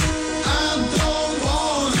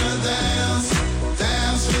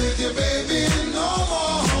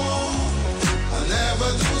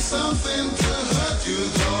 Something to hurt you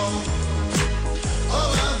though. Oh,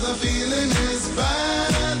 but the feeling is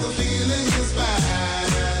bad, the feeling is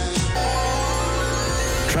bad.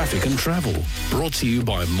 Traffic and travel, brought to you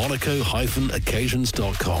by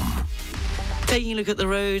Monaco-occasions.com. Taking a look at the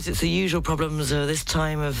roads, it's the usual problems this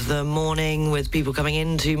time of the morning with people coming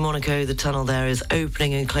into Monaco. The tunnel there is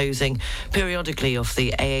opening and closing periodically off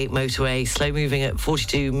the A8 motorway. Slow moving at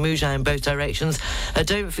 42 Mougins in both directions.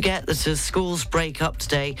 Don't forget that as schools break up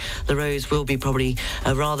today, the roads will be probably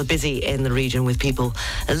rather busy in the region with people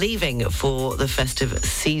leaving for the festive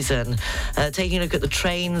season. Taking a look at the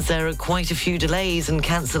trains, there are quite a few delays and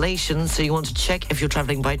cancellations, so you want to check if you're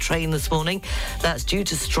travelling by train this morning. That's due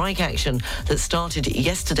to strike action that started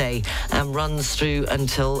yesterday and runs through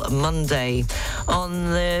until Monday.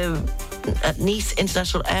 At Nice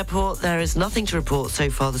International Airport, there is nothing to report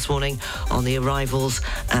so far this morning on the arrivals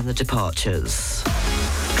and the departures.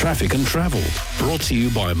 Traffic and travel, brought to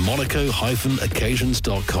you by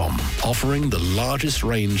Monaco-occasions.com, offering the largest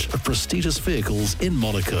range of prestigious vehicles in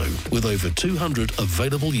Monaco, with over 200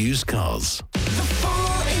 available used cars. The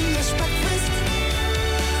Full English Breakfast.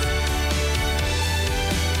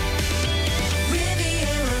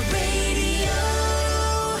 Riviera Radio.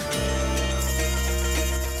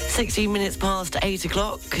 16 minutes past 8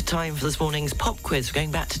 o'clock, time for this morning's pop quiz. We're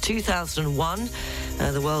going back to 2001.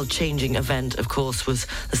 The world-changing event, of course, was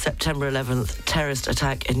the September 11th terrorist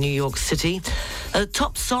attack in New York City. The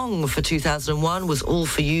top song for 2001 was All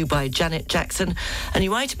For You by Janet Jackson, and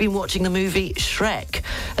you might have been watching the movie Shrek.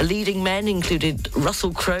 Leading men included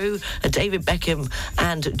Russell Crowe, David Beckham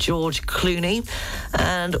and George Clooney.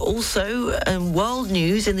 And also, world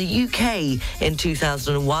news in the UK in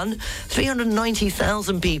 2001,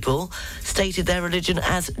 390,000 people stated their religion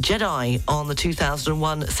as Jedi on the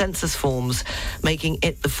 2001 census forms, making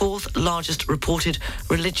it the fourth largest reported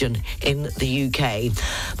religion in the UK.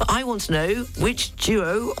 But I want to know which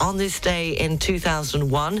duo on this day in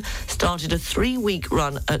 2001 started a 3-week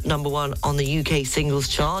run at number 1 on the UK singles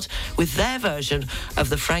chart with their version of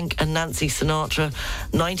the Frank and Nancy Sinatra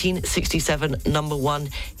 1967 number 1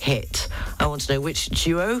 hit. I want to know which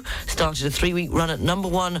duo started a 3-week run at number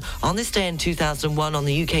 1 on this day in 2001 on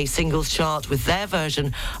the UK singles chart with their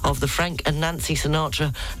version of the Frank and Nancy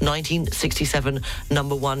Sinatra 1967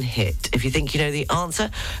 number 1 hit. If you think you know the answer,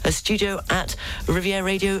 a studio at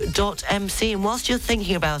rivieradio.mc. And whilst you're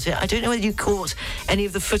thinking about it, I don't know whether you caught any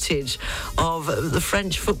of the footage of the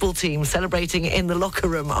French football team celebrating in the locker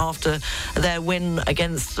room after their win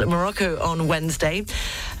against Morocco on Wednesday.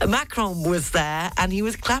 Macron was there and he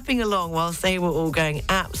was clapping along whilst they were all going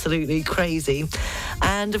absolutely crazy.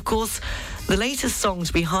 And of course, the latest song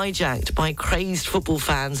to be hijacked by crazed football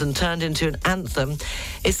fans and turned into an anthem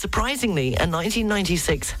is surprisingly a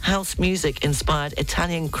 1996 house music-inspired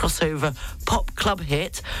Italian crossover pop club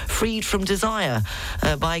hit, Freed From Desire,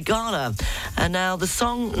 by Gala. And now the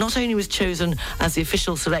song not only was chosen as the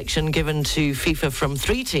official selection given to FIFA from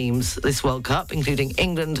 3 teams this World Cup, including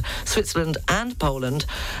England, Switzerland and Poland,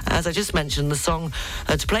 as I just mentioned, the song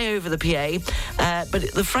to play over the PA, but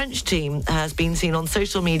the French team has been seen on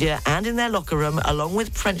social media and in their locker room, along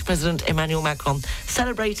with French President Emmanuel Macron,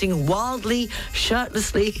 celebrating wildly,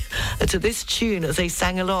 shirtlessly to this tune as they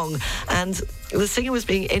sang along. And the singer was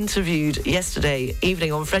being interviewed yesterday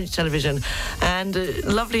evening on French television, and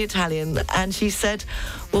lovely Italian, and she said,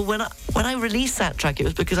 well, when I released that track, it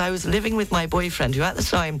was because I was living with my boyfriend, who at the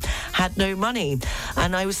time had no money,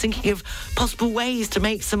 and I was thinking of possible ways to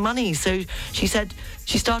make some money. So she said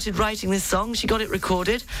she started writing this song, she got it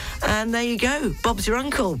recorded, and there you go, Bob's Your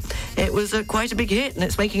Uncle. It was quite a big hit, and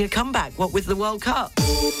it's making a comeback, what with the World Cup.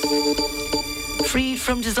 Freed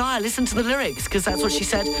From Desire. Listen to the lyrics, because that's what she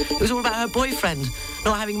said. It was all about her boyfriend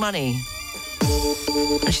not having money.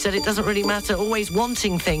 And she said it doesn't really matter. Always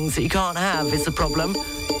wanting things that you can't have is the problem.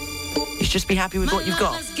 You should just be happy with what you've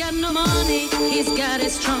got. My lover's got no money, he's got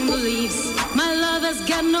his strong beliefs. My lover's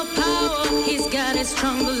got no power, he's got his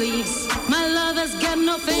strong beliefs. My lover's got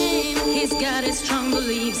no fame, he's got his strong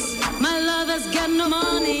beliefs. My lover's got no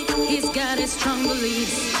money, he's got his strong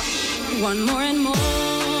beliefs. One more and more.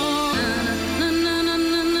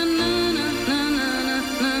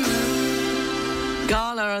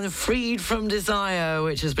 Gala and Freed From Desire,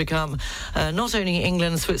 which has become not only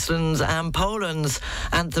England, Switzerland's and Poland's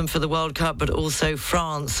anthem for the World Cup, but also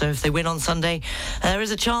France. So if they win on Sunday, there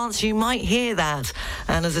is a chance you might hear that.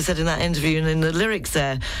 And as I said in that interview and in the lyrics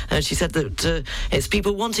there, she said that it's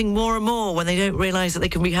people wanting more and more when they don't realise that they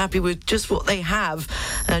can be happy with just what they have.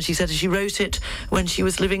 She said she wrote it when she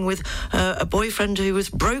was living with a boyfriend who was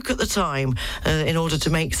broke at the time in order to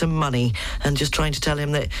make some money, and just trying to tell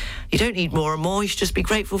him that you don't need more and more, you should just be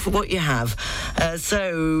grateful for what you have.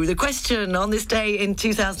 So the question on this day in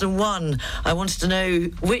 2001, I wanted to know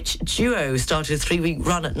which duo started a 3-week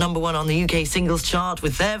run at number 1 on the UK singles chart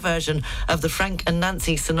with their version of the Frank and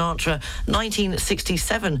Nancy Sinatra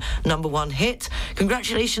 1967 number 1 hit.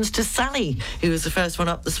 Congratulations to Sally, who was the first one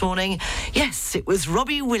up this morning. Yes, it was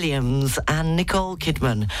Robbie Williams and Nicole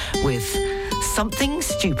Kidman with Something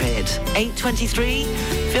Stupid. 8:23,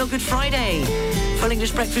 Feel Good Friday. Full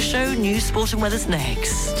English Breakfast Show, news, sport and weather's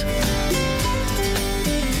next.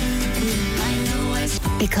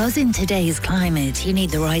 Because in today's climate, you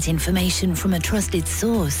need the right information from a trusted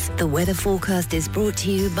source. The weather forecast is brought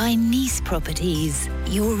to you by Nice Properties,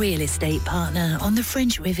 your real estate partner on the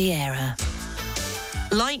French Riviera.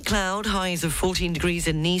 Light cloud, highs of 14 degrees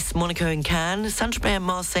in Nice, Monaco and Cannes. Saint-Tropez and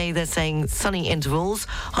Marseille, they're saying sunny intervals.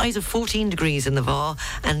 Highs of 14 degrees in the Var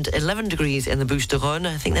and 11 degrees in the Bouches-du-Rhône.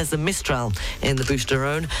 I think there's the Mistral in the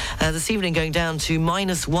Bouches-du-Rhône. This evening going down to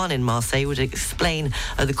 -1 in Marseille would explain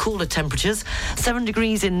the cooler temperatures. 7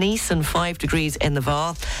 degrees in Nice and 5 degrees in the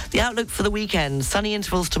Var. The outlook for the weekend, sunny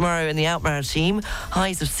intervals tomorrow in the Alpes-Maritimes,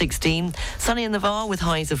 highs of 16. Sunny in the Var with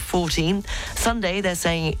highs of 14. Sunday, they're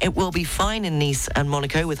saying it will be fine in Nice and Monaco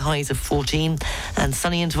with highs of 14, and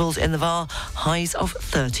sunny intervals in the Var, highs of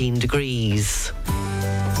 13 degrees.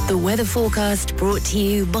 The weather forecast brought to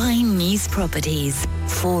you by Nice Properties.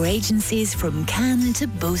 4 agencies from Cannes to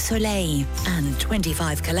Beausoleil and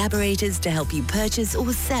 25 collaborators to help you purchase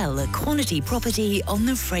or sell a quality property on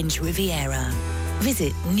the French Riviera.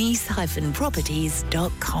 Visit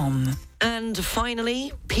nice-properties.com. And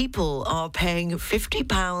finally, people are paying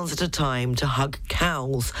 £50 at a time to hug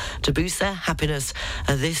cows to boost their happiness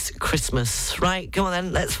this Christmas. Right, come on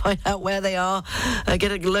then, let's find out where they are.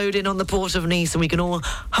 Get a load in on the port of Nice and we can all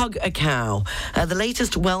hug a cow. The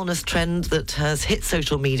latest wellness trend that has hit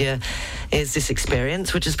social media is this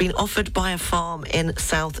experience, which has been offered by a farm in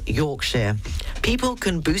South Yorkshire. People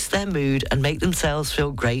can boost their mood and make themselves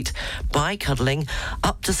feel great by cuddling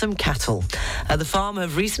up to some cattle. The farm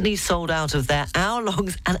have recently sold out of their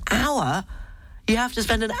an hour? You have to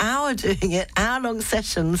spend an hour doing it, hour-long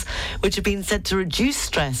sessions, which have been said to reduce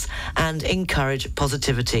stress and encourage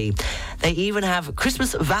positivity. They even have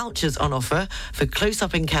Christmas vouchers on offer for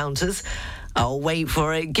close-up encounters. Oh, wait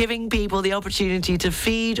for it, giving people the opportunity to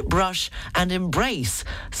feed, brush and embrace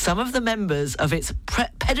some of the members of its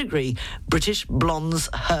pedigree British Blondes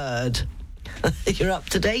herd. You're up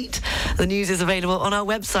to date. The news is available on our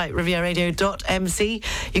website, rivieradio.mc.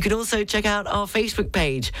 You can also check out our Facebook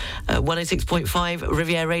page, 106.5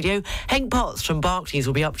 Riviera Radio. Henk Potts from Barclays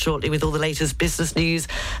will be up shortly with all the latest business news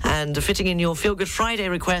and fitting in your Feel Good Friday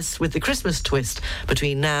requests with the Christmas twist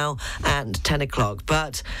between now and 10 o'clock.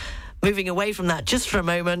 But moving away from that just for a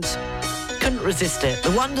moment, couldn't resist it.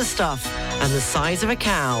 The Wonder Stuff and the Size of a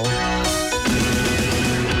Cow.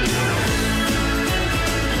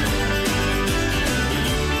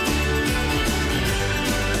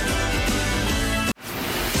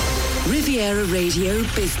 Riviera Radio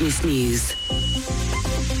Business News.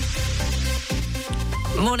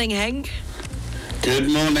 Morning, Henk. Good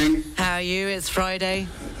morning. How are you? It's Friday.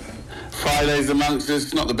 Friday's amongst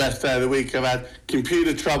us. Not the best day of the week. I've had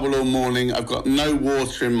computer trouble all morning. I've got no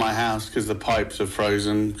water in my house because the pipes are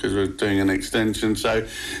frozen because we're doing an extension. So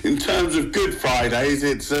in terms of Good Fridays,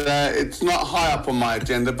 it's not high up on my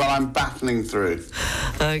agenda, but I'm battling through.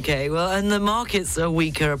 Okay, well, and the markets are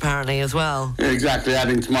weaker apparently as well. Yeah, exactly,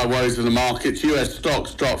 adding to my woes in the markets. US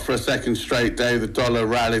stocks dropped for a second straight day. The dollar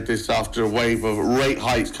rallied this after a wave of rate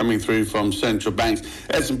hikes coming through from central banks.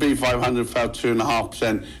 S&P 500 fell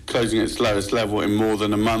 2.5%, closing its lowest level in more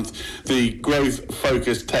than a month. The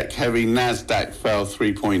growth-focused tech-heavy Nasdaq fell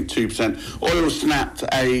 3.2%. Oil snapped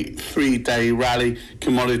a 3-day rally.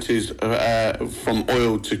 Commodities from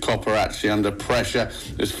oil to copper actually under pressure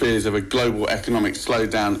as fears of a global economic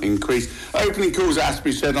slowdown increase. Opening calls,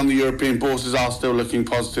 Aspie said, on the European bourses are still looking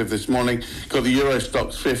positive this morning. Got the Euro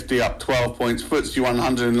Stoxx 50 up 12 points. FTSE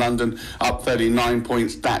 100 in London up 39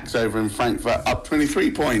 points. DAX over in Frankfurt up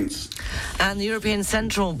 23 points. And the European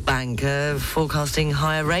Central Bank forecasting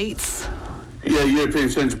higher rates. Yeah, European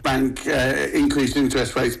Central Bank increased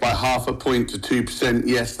interest rates by 0.5 point to 2%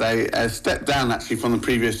 yesterday, a step down actually from the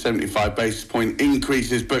previous 75 basis point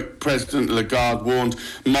increases, but President Lagarde warned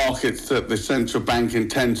markets that the central bank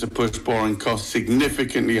intends to push borrowing costs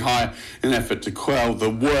significantly higher in an effort to quell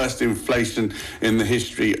the worst inflation in the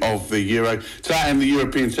history of the euro. To that end, the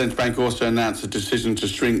European Central Bank also announced a decision to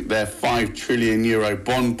shrink their €5 trillion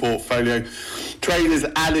bond portfolio. Traders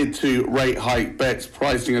added to rate hike bets,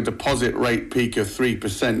 pricing a deposit rate peak of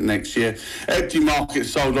 3% next year. Equity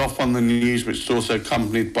markets sold off on the news, which was also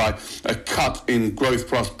accompanied by a cut in growth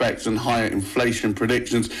prospects and higher inflation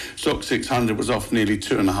predictions. Stoxx 600 was off nearly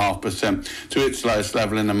 2.5% to its lowest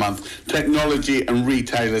level in a month. Technology and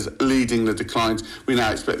retailers leading the declines. We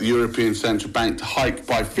now expect the European Central Bank to hike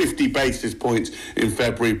by 50 basis points in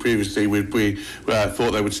February. Previously, we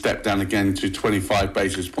thought they would step down again to 25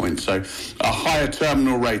 basis points. So a higher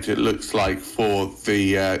terminal rate, it looks like, for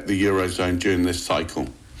the Eurozone during this cycle.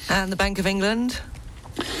 And the Bank of England?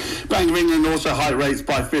 Bank of England also hiked rates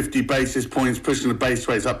by 50 basis points, pushing the base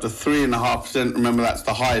rates up to 3.5%. Remember, that's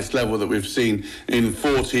the highest level that we've seen in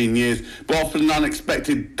 14 years. But offered an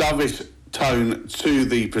unexpected dovish tone to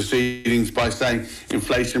the proceedings by saying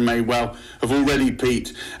inflation may well have already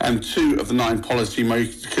peaked, and 2 of the 9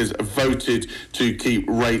 policymakers voted to keep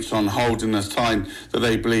rates on hold in a sign that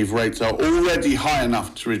they believe rates are already high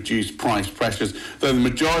enough to reduce price pressures, though the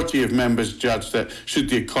majority of members judged that should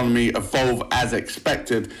the economy evolve as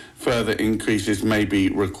expected, further increases may be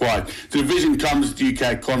required. The division comes as the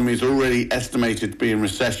UK economy is already estimated to be in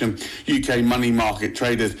recession. UK money market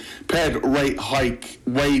traders paired rate hike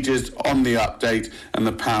wages on the update, and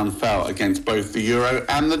the pound fell against both the euro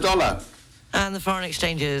and the dollar. And the foreign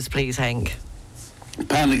exchanges, please, Henk.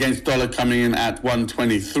 Pound against dollar coming in at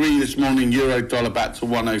 123 this morning. Euro dollar back to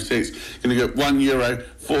 106. Going to get €1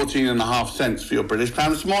 14.5 cents for your British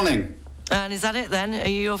pound this morning. And is that it then? Are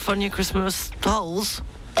you off on your Christmas holes?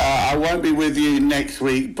 I won't be with you next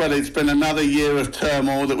week, but it's been another year of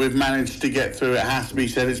turmoil that we've managed to get through. It has to be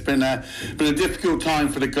said. It's been a difficult time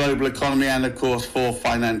for the global economy and, of course, for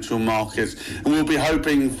financial markets. And we'll be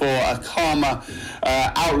hoping for a calmer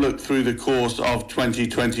outlook through the course of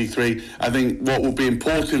 2023. I think what will be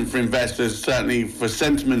important for investors, certainly for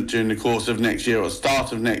sentiment during the course of next year or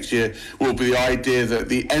start of next year, will be the idea that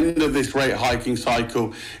the end of this rate hiking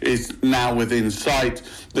cycle is now within sight,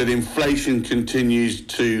 that inflation continues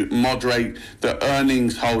to moderate, that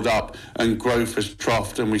earnings hold up and growth has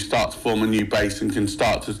troughed, and we start to form a new base and can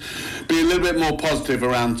start to be a little bit more positive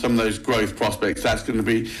around some of those growth prospects. That's going to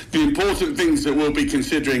be the important things that we'll be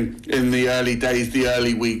considering in the early days, the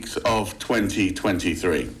early weeks of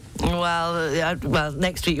 2023. Well,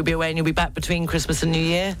 next week you'll be away and you'll be back between Christmas and New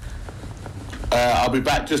Year? I'll be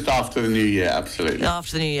back just after the New Year, absolutely.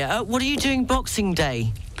 After the New Year. What are you doing Boxing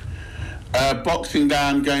Day? Boxing Day,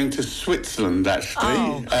 I'm going to Switzerland, actually.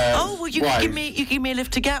 Well, you can give me a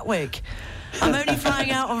lift to Gatwick. I'm only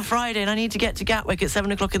flying out on Friday, and I need to get to Gatwick at 7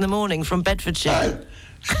 o'clock in the morning from Bedfordshire.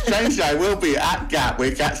 Strangely, I will be at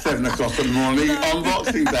Gatwick at 7 o'clock in the morning on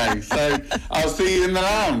Boxing Day, so I'll see you in the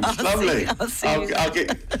lounge. Lovely.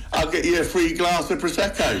 I'll get you a free glass of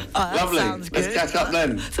Prosecco. Lovely. Sounds good. Let's catch up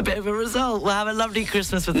then. It's a bit of a result. We'll have a lovely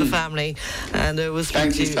Christmas with the family, and we'll speak to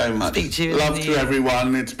you. Thank you so much. Speak to you. Love to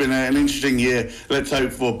everyone. It's been an interesting year. Let's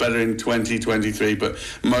hope for better in 2023, but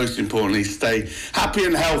most importantly, stay happy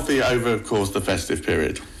and healthy over, of course, the festive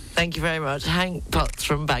period. Thank you very much. Hank Potts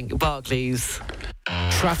from Barclays.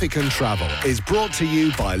 Traffic and Travel is brought to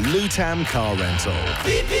you by Lutam Car Rental.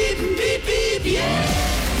 Beep, beep, beep, beep,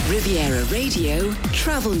 yeah. Riviera Radio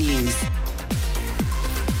Travel News.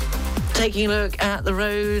 Taking a look at the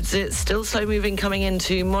roads, it's still slow moving coming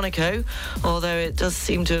into Monaco, although it does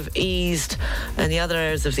seem to have eased in the other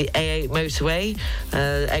areas of the A8 motorway.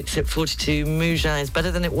 Exit 42 Mougins is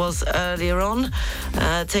better than it was earlier on.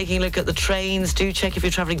 Taking a look at the trains, do check if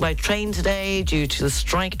you're travelling by train today due to the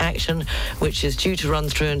strike action, which is due to run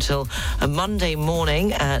through until a Monday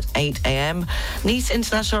morning at 8 a.m. Nice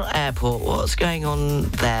International Airport, what's going on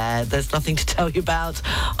there? There's nothing to tell you about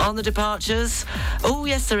on the departures. Oh,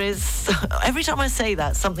 yes, there is. Every time I say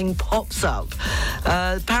that, something pops up.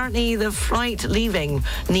 Apparently, the flight leaving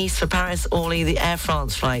Nice for Paris-Orly, the Air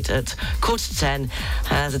France flight at 10:15,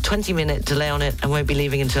 has a 20-minute delay on it and won't be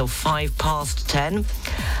leaving until 10:05.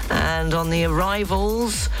 And on the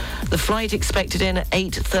arrivals, the flight expected in at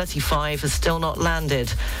 8:35 has still not landed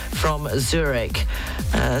from Zurich.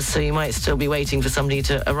 So you might still be waiting for somebody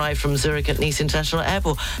to arrive from Zurich at Nice International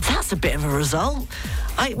Airport. That's a bit of a result.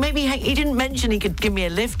 Maybe Hank, he didn't mention he could give me a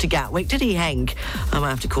lift to Gatwick, did he, Hank? I might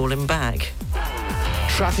have to call him back.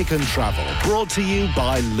 Traffic and Travel brought to you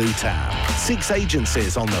by Lutam. 6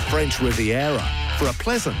 agencies on the French Riviera for a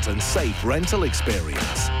pleasant and safe rental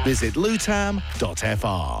experience. Visit lutam.fr.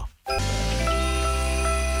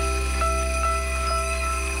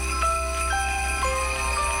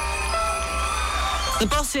 The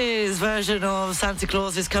Boss's version of Santa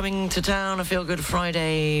Claus is coming to town. A Feel Good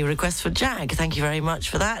Friday request for Jag. Thank you very much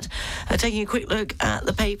for that. Taking a quick look at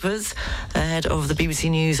the papers ahead of the BBC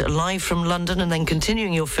News live from London, and then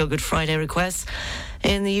continuing your Feel Good Friday requests.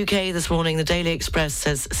 In the UK this morning, the Daily Express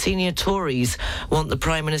says senior Tories want the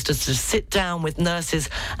Prime Minister to sit down with nurses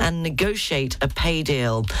and negotiate a pay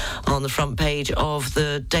deal. On the front page of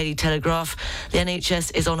the Daily Telegraph, the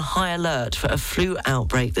NHS is on high alert for a flu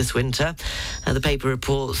outbreak this winter. The paper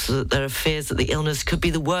reports that there are fears that the illness could be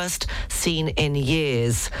the worst seen in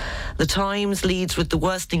years. The Times leads with the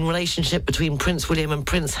worsening relationship between Prince William and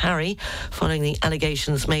Prince Harry following the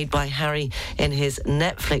allegations made by Harry in his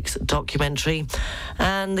Netflix documentary.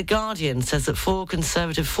 And The Guardian says that 4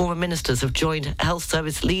 Conservative former ministers have joined health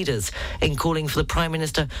service leaders in calling for the Prime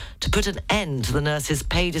Minister to put an end to the nurses'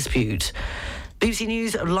 pay dispute. BBC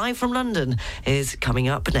News live from London is coming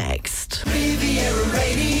up next. Riviera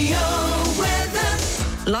Radio weather.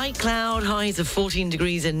 Light cloud, highs of 14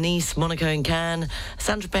 degrees in Nice, Monaco and Cannes,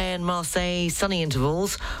 Saint-Tropez and Marseille, sunny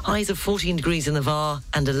intervals, highs of 14 degrees in the Var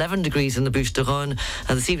and 11 degrees in the Bouches-du-Rhône.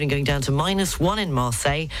 This evening going down to -1 in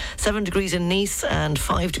Marseille, 7 degrees in Nice and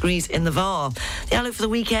 5 degrees in the Var. The outlook for the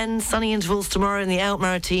weekend, sunny intervals tomorrow in the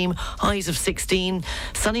Alpes-Maritimes, highs of 16,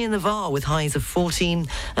 sunny in the Var with highs of 14,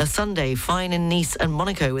 Sunday fine in Nice and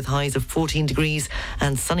Monaco with highs of 14 degrees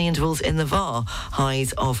and sunny intervals in the Var,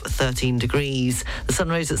 highs of 13 degrees. The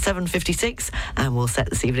sun rose at 7:56 and will set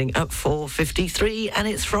this evening at 4:53, and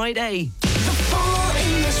it's Friday.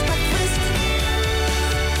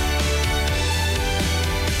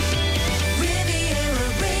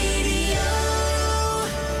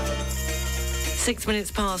 6 minutes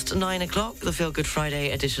past 9 o'clock, the Feel Good Friday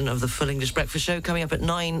edition of the Full English Breakfast Show coming up at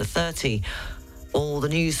 9:30. All the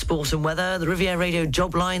news, sport and weather, the Riviera Radio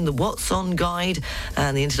job line, the What's On guide,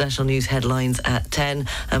 and the international news headlines at 10.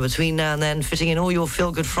 And between now and then, fitting in all your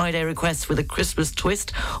Feel Good Friday requests with a Christmas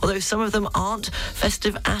twist, although some of them aren't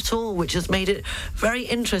festive at all, which has made it very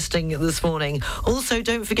interesting this morning. Also,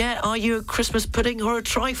 don't forget, are you a Christmas pudding or a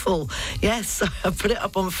trifle? Yes, I put it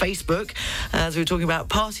up on Facebook as we were talking about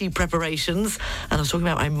party preparations, and I was talking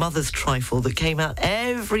about my mother's trifle that came out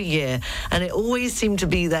every year, and it always seemed to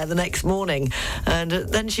be there the next morning. And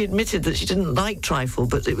then she admitted that she didn't like trifle,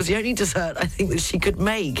 but it was the only dessert I think that she could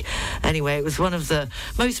make. Anyway, it was one of the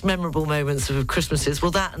most memorable moments of Christmases. Well,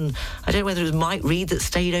 that, and I don't know whether it was Mike Reed that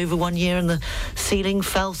stayed over one year and the ceiling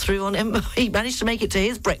fell through on him. He managed to make it to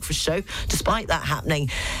his breakfast show despite that happening.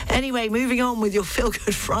 Anyway, moving on with your Feel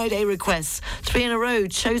Good Friday requests. 3 in a row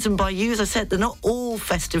chosen by you. As I said, they're not all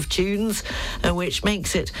festive tunes, which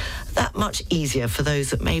makes it that much easier for those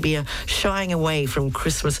that maybe are shying away from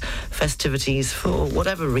Christmas festivities for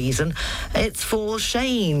whatever reason. It's for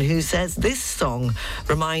Shane, who says, this song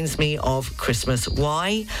reminds me of Christmas.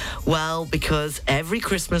 Why? Well, because every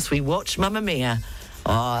Christmas we watch Mamma Mia.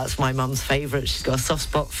 Oh, that's my mum's favourite. She's got a soft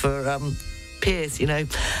spot for Pierce, you know.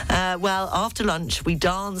 Well, after lunch, we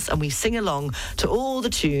dance and we sing along to all the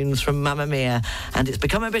tunes from Mamma Mia, and it's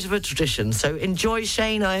become a bit of a tradition. So enjoy,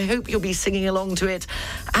 Shane. I hope you'll be singing along to it.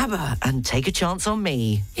 ABBA and Take a Chance on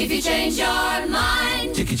Me. If you change your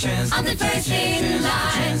mind, take a chance. I'm the first in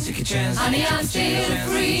line. Take a chance. Honey, I'm still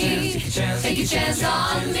free. Take a chance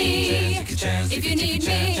on me. If you need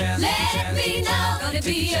me, let me know. Gonna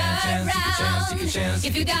be around.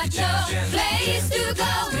 If you got no place to go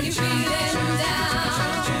when you're feeling down.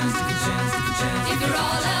 If you're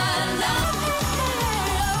all alone.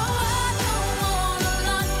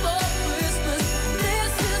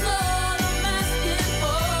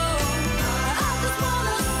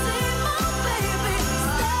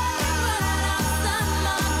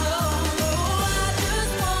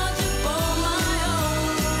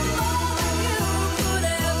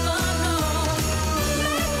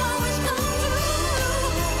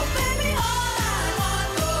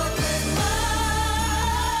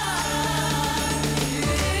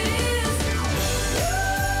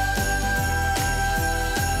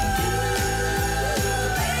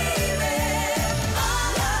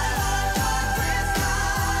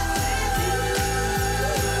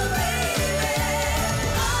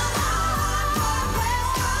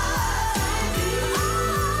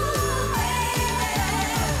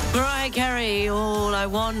 Carey, all I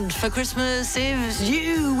want for Christmas is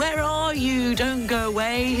you. Where are you? Don't go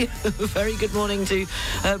away. Very good morning to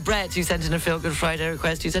Brett, who sent in a Feel Good Friday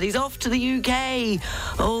request, who said he's off to the UK.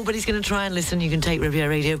 Oh, but he's going to try and listen. You can take Riviera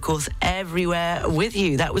Radio, of course, everywhere with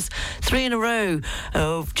you. That was 3 in a row,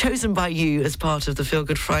 chosen by you as part of the Feel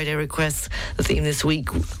Good Friday requests. The theme this week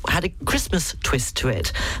had a Christmas twist to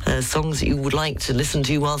it. Songs that you would like to listen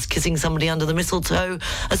to whilst kissing somebody under the mistletoe.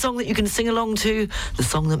 A song that you can sing along to. The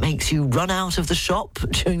song that makes you run out of the shop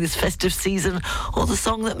during this festive season, or the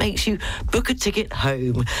song that makes you book a ticket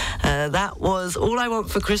home. That was All I Want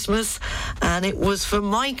for Christmas, and it was for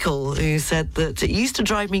Michael, who said that it used to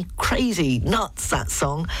drive me crazy, nuts, that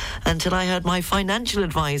song, until I heard my financial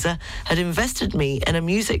advisor had invested me in a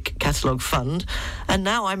music catalogue fund, and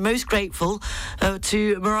now I'm most grateful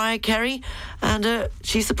to Mariah Carey, and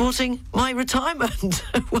she's supporting my retirement.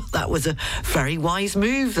 Well, that was a very wise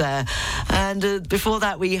move there. And before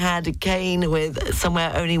that, we had Kane with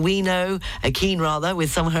Somewhere Only We Know, Keen rather,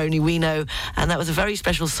 with Somewhere Only We Know, and that was a very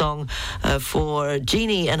special song for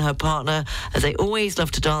Jeannie and her partner, as they always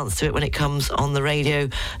love to dance to it when it comes on the radio,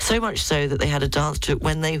 so much so that they had a dance to it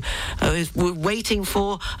when they were waiting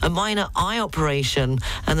for a minor eye operation,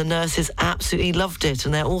 and the nurses absolutely loved it.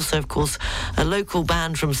 And they're also, of course, a local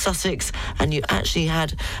band from Sussex, and you actually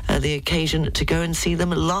had the occasion to go and see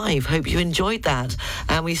them live. Hope you enjoyed that.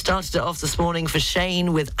 And we started it off this morning for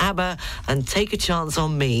Shane with ABBA and Take a Chance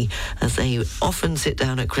on Me, as they often sit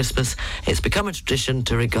down at Christmas. It's become a tradition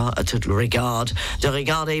to regarder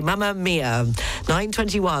Mamma Mia.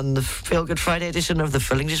 9:21, the Feel Good Friday edition of the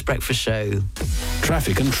Full English Breakfast Show.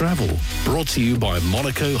 Traffic and travel, brought to you by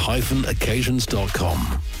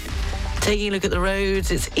Monaco-occasions.com. Taking a look at the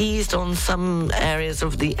roads, it's eased on some areas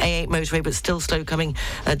of the A8 motorway, but still slow coming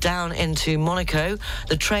down into Monaco.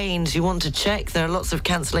 The trains, you want to check. There are lots of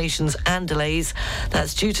cancellations and delays.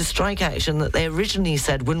 That's due to strike action that they originally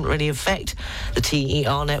said wouldn't really affect the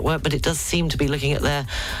TER network, but it does seem to be looking at their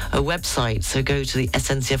website. So go to the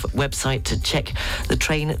SNCF website to check the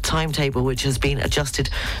train timetable, which has been adjusted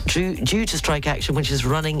due to strike action, which is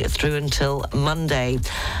running through until Monday.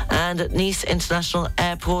 And at Nice International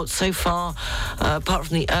Airport, so far, apart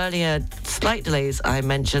from the earlier slight delays I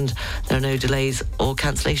mentioned, there are no delays or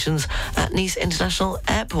cancellations at Nice International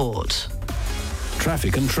Airport.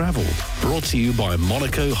 Traffic and travel, brought to you by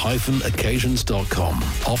Monaco-occasions.com,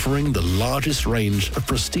 offering the largest range of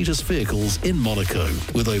prestigious vehicles in Monaco,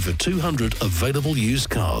 with over 200 available used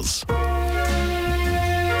cars.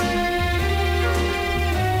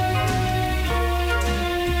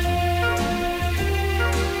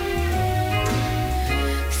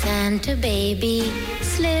 Santa baby,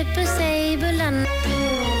 slip a sable and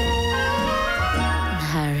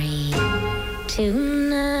hurry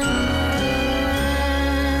tonight.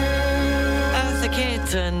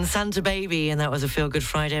 Kit and Santa Baby, and that was a Feel Good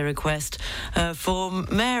Friday request for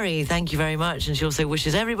Mary. Thank you very much. And she also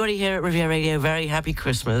wishes everybody here at Riviera Radio a very happy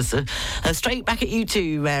Christmas. Straight back at you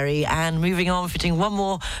too, Mary. And moving on, fitting one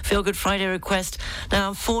more Feel Good Friday request. Now,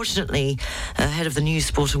 unfortunately, ahead of the news,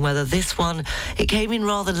 sport and weather, this one, it came in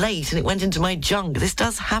rather late and it went into my junk. This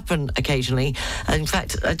does happen occasionally. In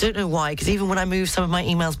fact, I don't know why, because even when I move some of my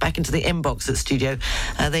emails back into the inbox at studio,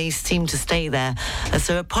 they seem to stay there.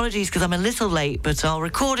 So apologies because I'm a little late, but I'll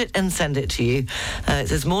record it and send it to you. It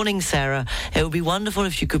says, "Morning, Sarah. It would be wonderful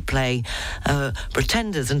if you could play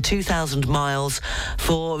Pretenders and 2,000 Miles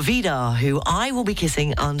for Vidar, who I will be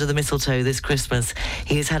kissing under the mistletoe this Christmas.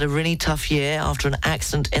 He has had a really tough year after an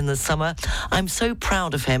accident in the summer. I'm so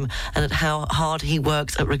proud of him and at how hard he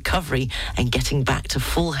works at recovery and getting back to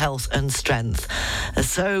full health and strength."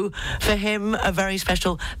 So for him, a very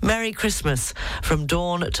special Merry Christmas from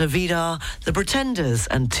Dawn to Vidar, the Pretenders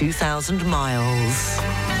and 2,000 Miles.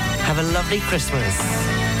 Have a lovely Christmas.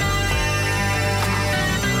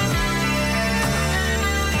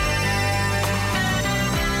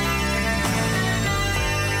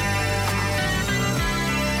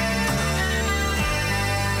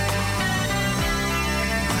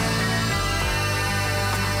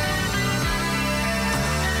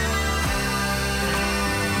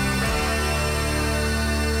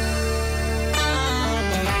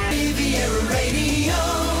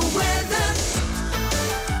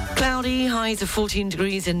 Cloudy, highs of 14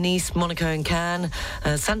 degrees in Nice, Monaco and Cannes.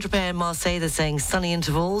 Saint-Tropez and Marseille, they're saying sunny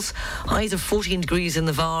intervals. Highs of 14 degrees in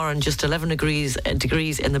the Var and just 11 degrees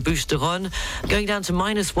in the Bouches-du-Rhône. Going down to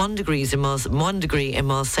minus 1 degree in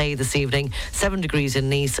Marseille this evening, 7 degrees in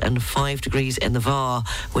Nice and 5 degrees in the Var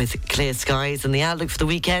with clear skies. And the outlook for the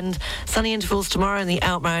weekend, sunny intervals tomorrow in the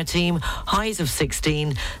Alpes-Maritimes, highs of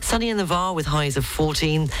 16. Sunny in the Var with highs of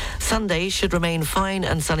 14. Sunday should remain fine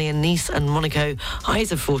and sunny in Nice and Monaco,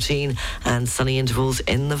 highs of 14. And sunny intervals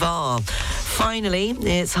in the Var. Finally,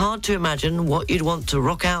 it's hard to imagine what you'd want to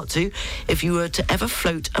rock out to if you were to ever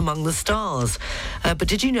float among the stars. But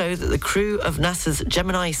did you know that the crew of NASA's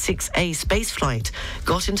Gemini 6A spaceflight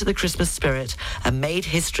got into the Christmas spirit and made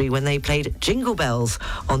history when they played Jingle Bells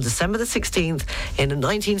on December the 16th in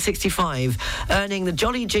 1965, earning the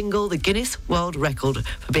Jolly Jingle the Guinness World Record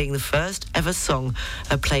for being the first ever song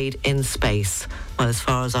played in space. Well, as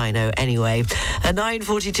far as I know, anyway. At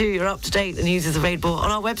 9:42, you're up to date. The news is available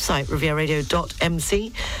on our website,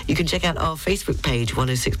 rivieradio.mc. You can check out our Facebook page,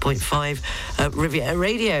 106.5 Riviera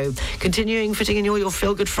Radio. Continuing fitting in all your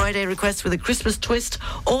Feel Good Friday requests with a Christmas twist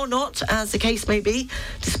or not, as the case may be,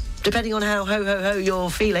 depending on how ho-ho-ho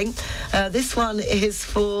you're feeling. This one is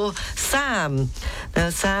for Sam.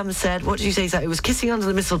 Now, Sam said, what did you say, Sam? It was Kissing Under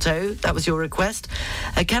the Mistletoe. That was your request.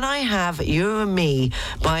 Can I have You and Me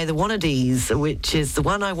by the Wannadies, which is the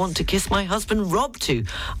one I want to kiss my husband Rob to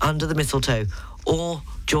under the mistletoe? Or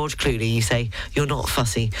George Clooney, you say. You're not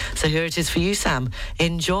fussy. So here it is for you, Sam.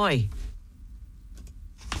 Enjoy.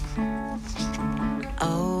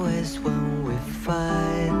 Always when we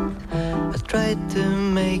fight, I try to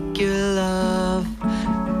make you laugh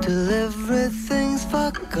till everything's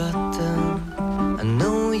forgotten. I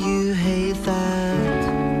know you hate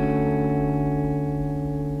that.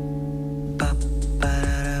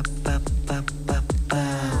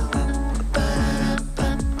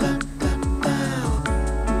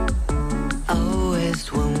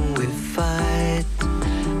 Always when we fight,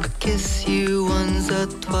 I kiss you once or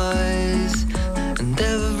twice, and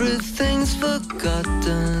everything's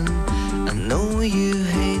forgotten. I know you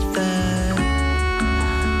hate that. I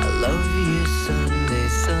love you Sunday,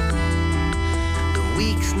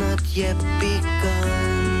 not yet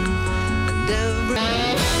begun.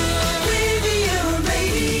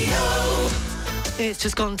 And It's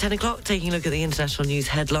just gone 10 o'clock. Taking a look at the international news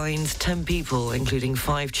headlines. 10 people, including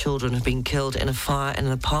 5 children, have been killed in a fire in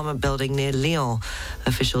an apartment building near Lyon.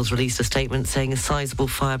 Officials released a statement saying a sizable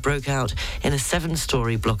fire broke out in a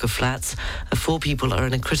 7-storey block of flats. 4 people are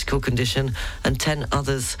in a critical condition and 10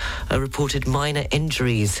 others reported minor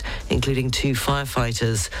injuries, including 2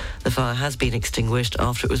 firefighters. The fire has been extinguished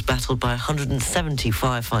after it was battled by 170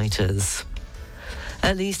 firefighters.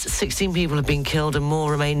 At least 16 people have been killed and more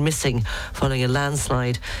remain missing following a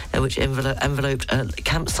landslide which enveloped a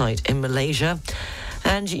campsite in Malaysia.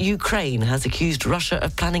 And Ukraine has accused Russia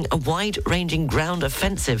of planning a wide-ranging ground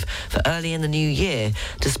offensive for early in the new year,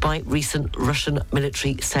 despite recent Russian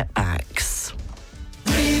military setbacks.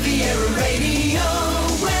 Riviera Radio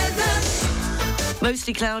weather.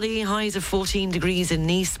 Mostly cloudy, highs of 14 degrees in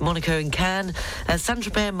Nice, Monaco and Cannes.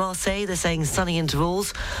 Saint-Tropez and Marseille, they're saying sunny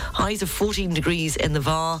intervals. Highs of 14 degrees in the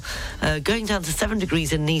Var. Going down to 7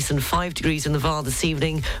 degrees in Nice and 5 degrees in the Var this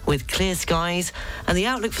evening with clear skies. And the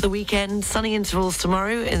outlook for the weekend, sunny intervals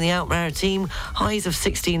tomorrow in the Alpes-Maritimes. Highs of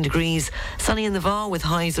 16 degrees. Sunny in the Var with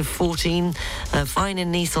highs of 14. Fine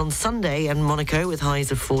in Nice on Sunday and Monaco with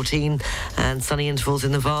highs of 14. And sunny intervals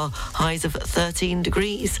in the Var, highs of 13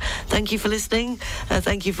 degrees. Thank you for listening.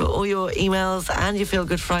 Thank you for all your emails and your Feel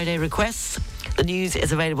Good Friday requests. The news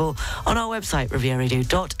is available on our website,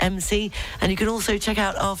 rivieradio.mc, and you can also check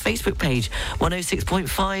out our Facebook page,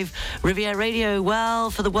 106.5 Riviera Radio.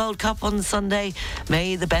 Well, for the World Cup on Sunday,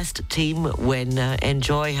 may the best team win.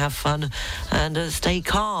 Enjoy, have fun, and stay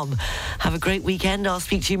calm. Have a great weekend. I'll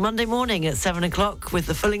speak to you Monday morning at 7 o'clock with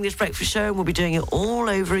the Full English Breakfast Show, and we'll be doing it all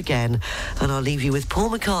over again. And I'll leave you with Paul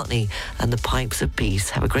McCartney and the Pipes of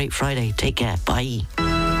Peace. Have a great Friday. Take care. Bye.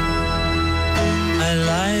 I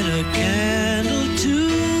light a candle to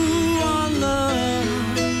our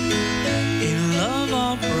love. In love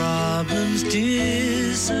our problems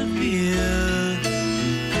disappear.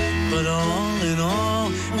 But all in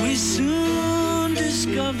all we soon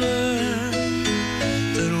discover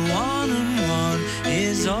that one and one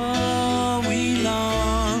is all we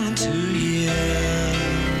long to hear.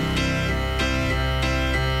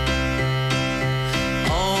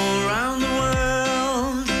 All around the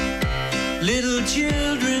world, little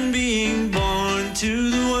children being born to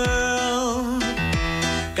the world.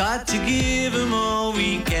 Got to give them all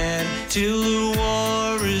we can till the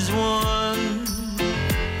war is won.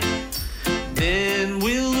 Then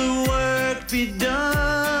will the work be done?